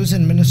the Jews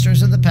and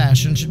ministers of the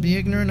Passion should be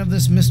ignorant of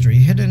this mystery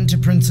hidden to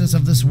princes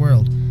of this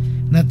world,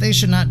 and that they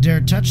should not dare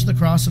touch the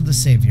cross of the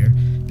Savior,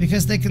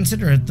 because they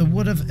consider it the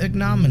wood of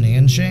ignominy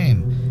and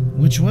shame,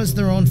 which was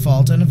their own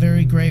fault and a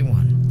very great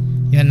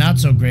one. Yet not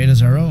so great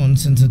as our own,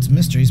 since its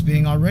mysteries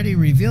being already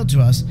revealed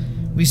to us,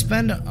 we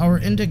spend our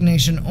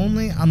indignation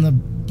only on the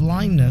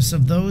blindness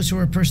of those who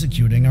are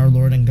persecuting our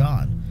Lord and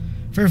God.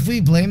 For if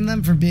we blame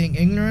them for being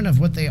ignorant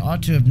of what they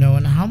ought to have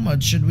known, how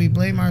much should we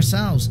blame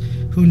ourselves,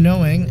 who,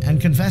 knowing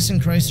and confessing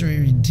Christ our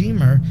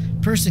Redeemer,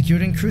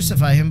 persecute and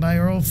crucify him by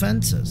our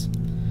offenses?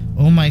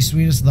 O my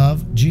sweetest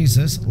love,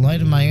 Jesus,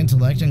 light of my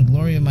intellect and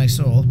glory of my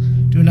soul,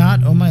 do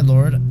not, O my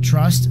Lord,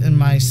 trust in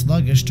my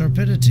sluggish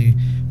torpidity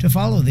to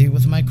follow thee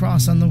with my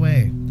cross on the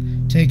way.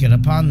 Take it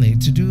upon thee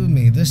to do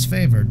me this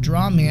favor,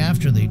 draw me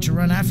after thee, to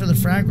run after the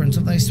fragrance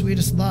of thy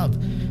sweetest love,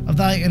 of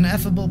thy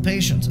ineffable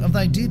patience, of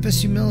thy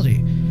deepest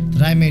humility,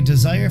 that I may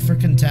desire for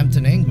contempt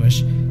and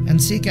anguish,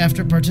 and seek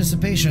after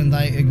participation in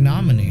thy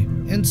ignominy,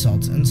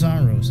 insults, and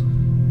sorrows.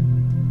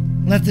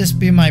 Let this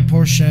be my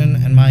portion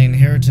and my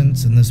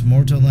inheritance in this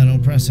mortal and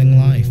oppressing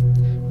life.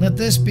 Let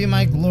this be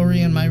my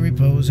glory and my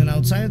repose, and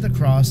outside of the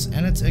cross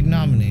and its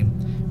ignominy,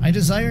 I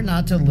desire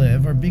not to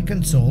live or be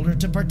consoled or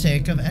to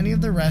partake of any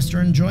of the rest or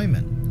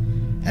enjoyment.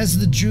 As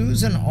the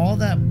Jews and all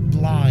that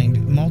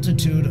blind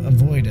multitude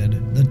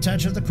avoided the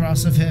touch of the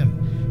cross of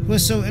him who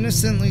was so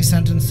innocently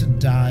sentenced to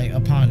die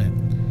upon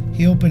it,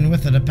 he opened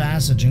with it a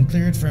passage and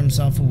cleared for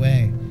himself a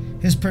way.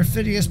 His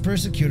perfidious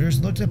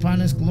persecutors looked upon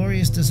his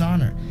glorious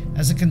dishonor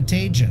as a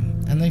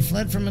contagion, and they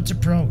fled from its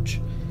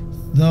approach,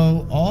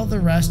 though all the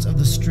rest of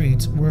the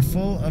streets were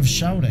full of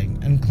shouting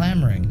and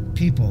clamoring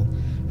people,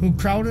 who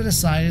crowded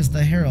aside as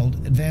the herald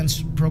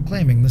advanced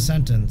proclaiming the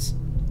sentence.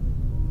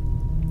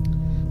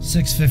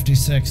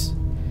 656.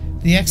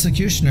 The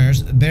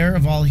executioners, bare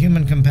of all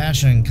human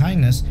compassion and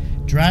kindness,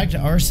 dragged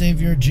our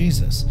Savior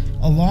Jesus,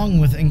 along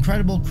with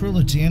incredible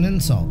cruelty and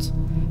insults.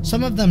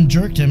 Some of them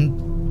jerked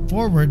him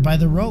forward by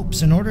the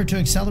ropes in order to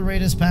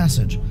accelerate his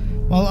passage,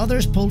 while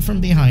others pulled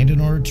from behind in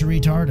order to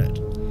retard it.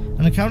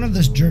 On account of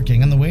this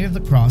jerking on the way of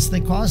the cross, they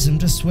caused him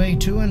to sway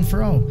to and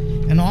fro,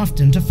 and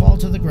often to fall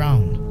to the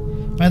ground.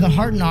 By the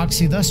hard knocks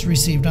he thus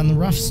received on the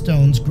rough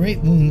stones, great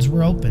wounds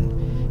were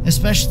opened,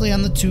 especially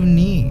on the 2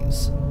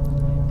 knees,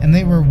 and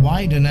they were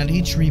widened at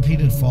each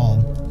repeated fall.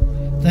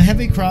 The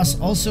heavy cross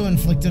also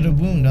inflicted a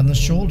wound on the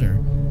shoulder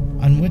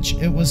on which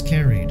it was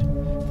carried.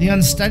 The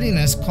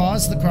unsteadiness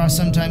caused the cross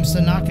sometimes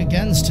to knock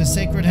against his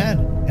sacred head,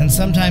 and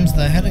sometimes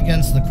the head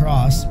against the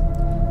cross.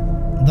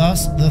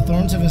 Thus the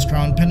thorns of his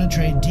crown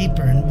penetrated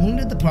deeper and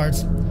wounded the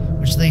parts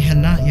which they had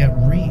not yet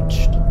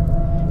reached.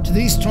 To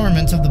these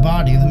torments of the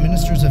body, the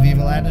ministers of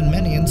evil added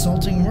many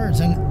insulting words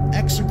and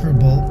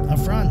execrable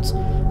affronts,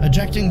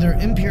 ejecting their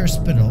impure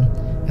spittle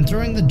and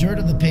throwing the dirt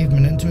of the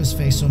pavement into his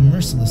face so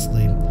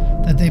mercilessly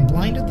that they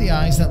blinded the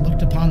eyes that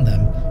looked upon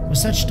them with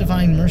such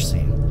divine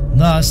mercy.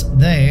 Thus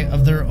they,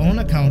 of their own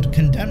account,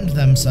 condemned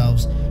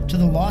themselves to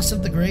the loss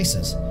of the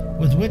graces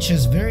with which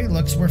his very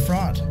looks were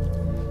fraught.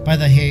 By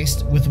the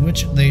haste with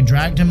which they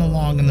dragged him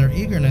along in their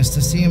eagerness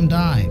to see him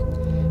die,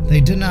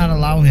 they did not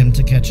allow him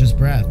to catch his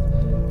breath.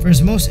 For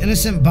his most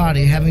innocent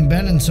body, having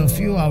been in so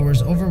few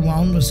hours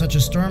overwhelmed with such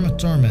a storm of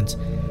torments,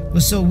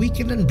 was so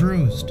weakened and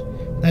bruised,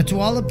 that to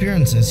all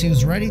appearances he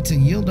was ready to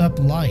yield up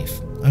life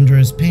under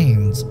his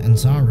pains and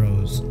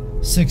sorrows.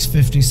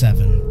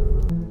 657.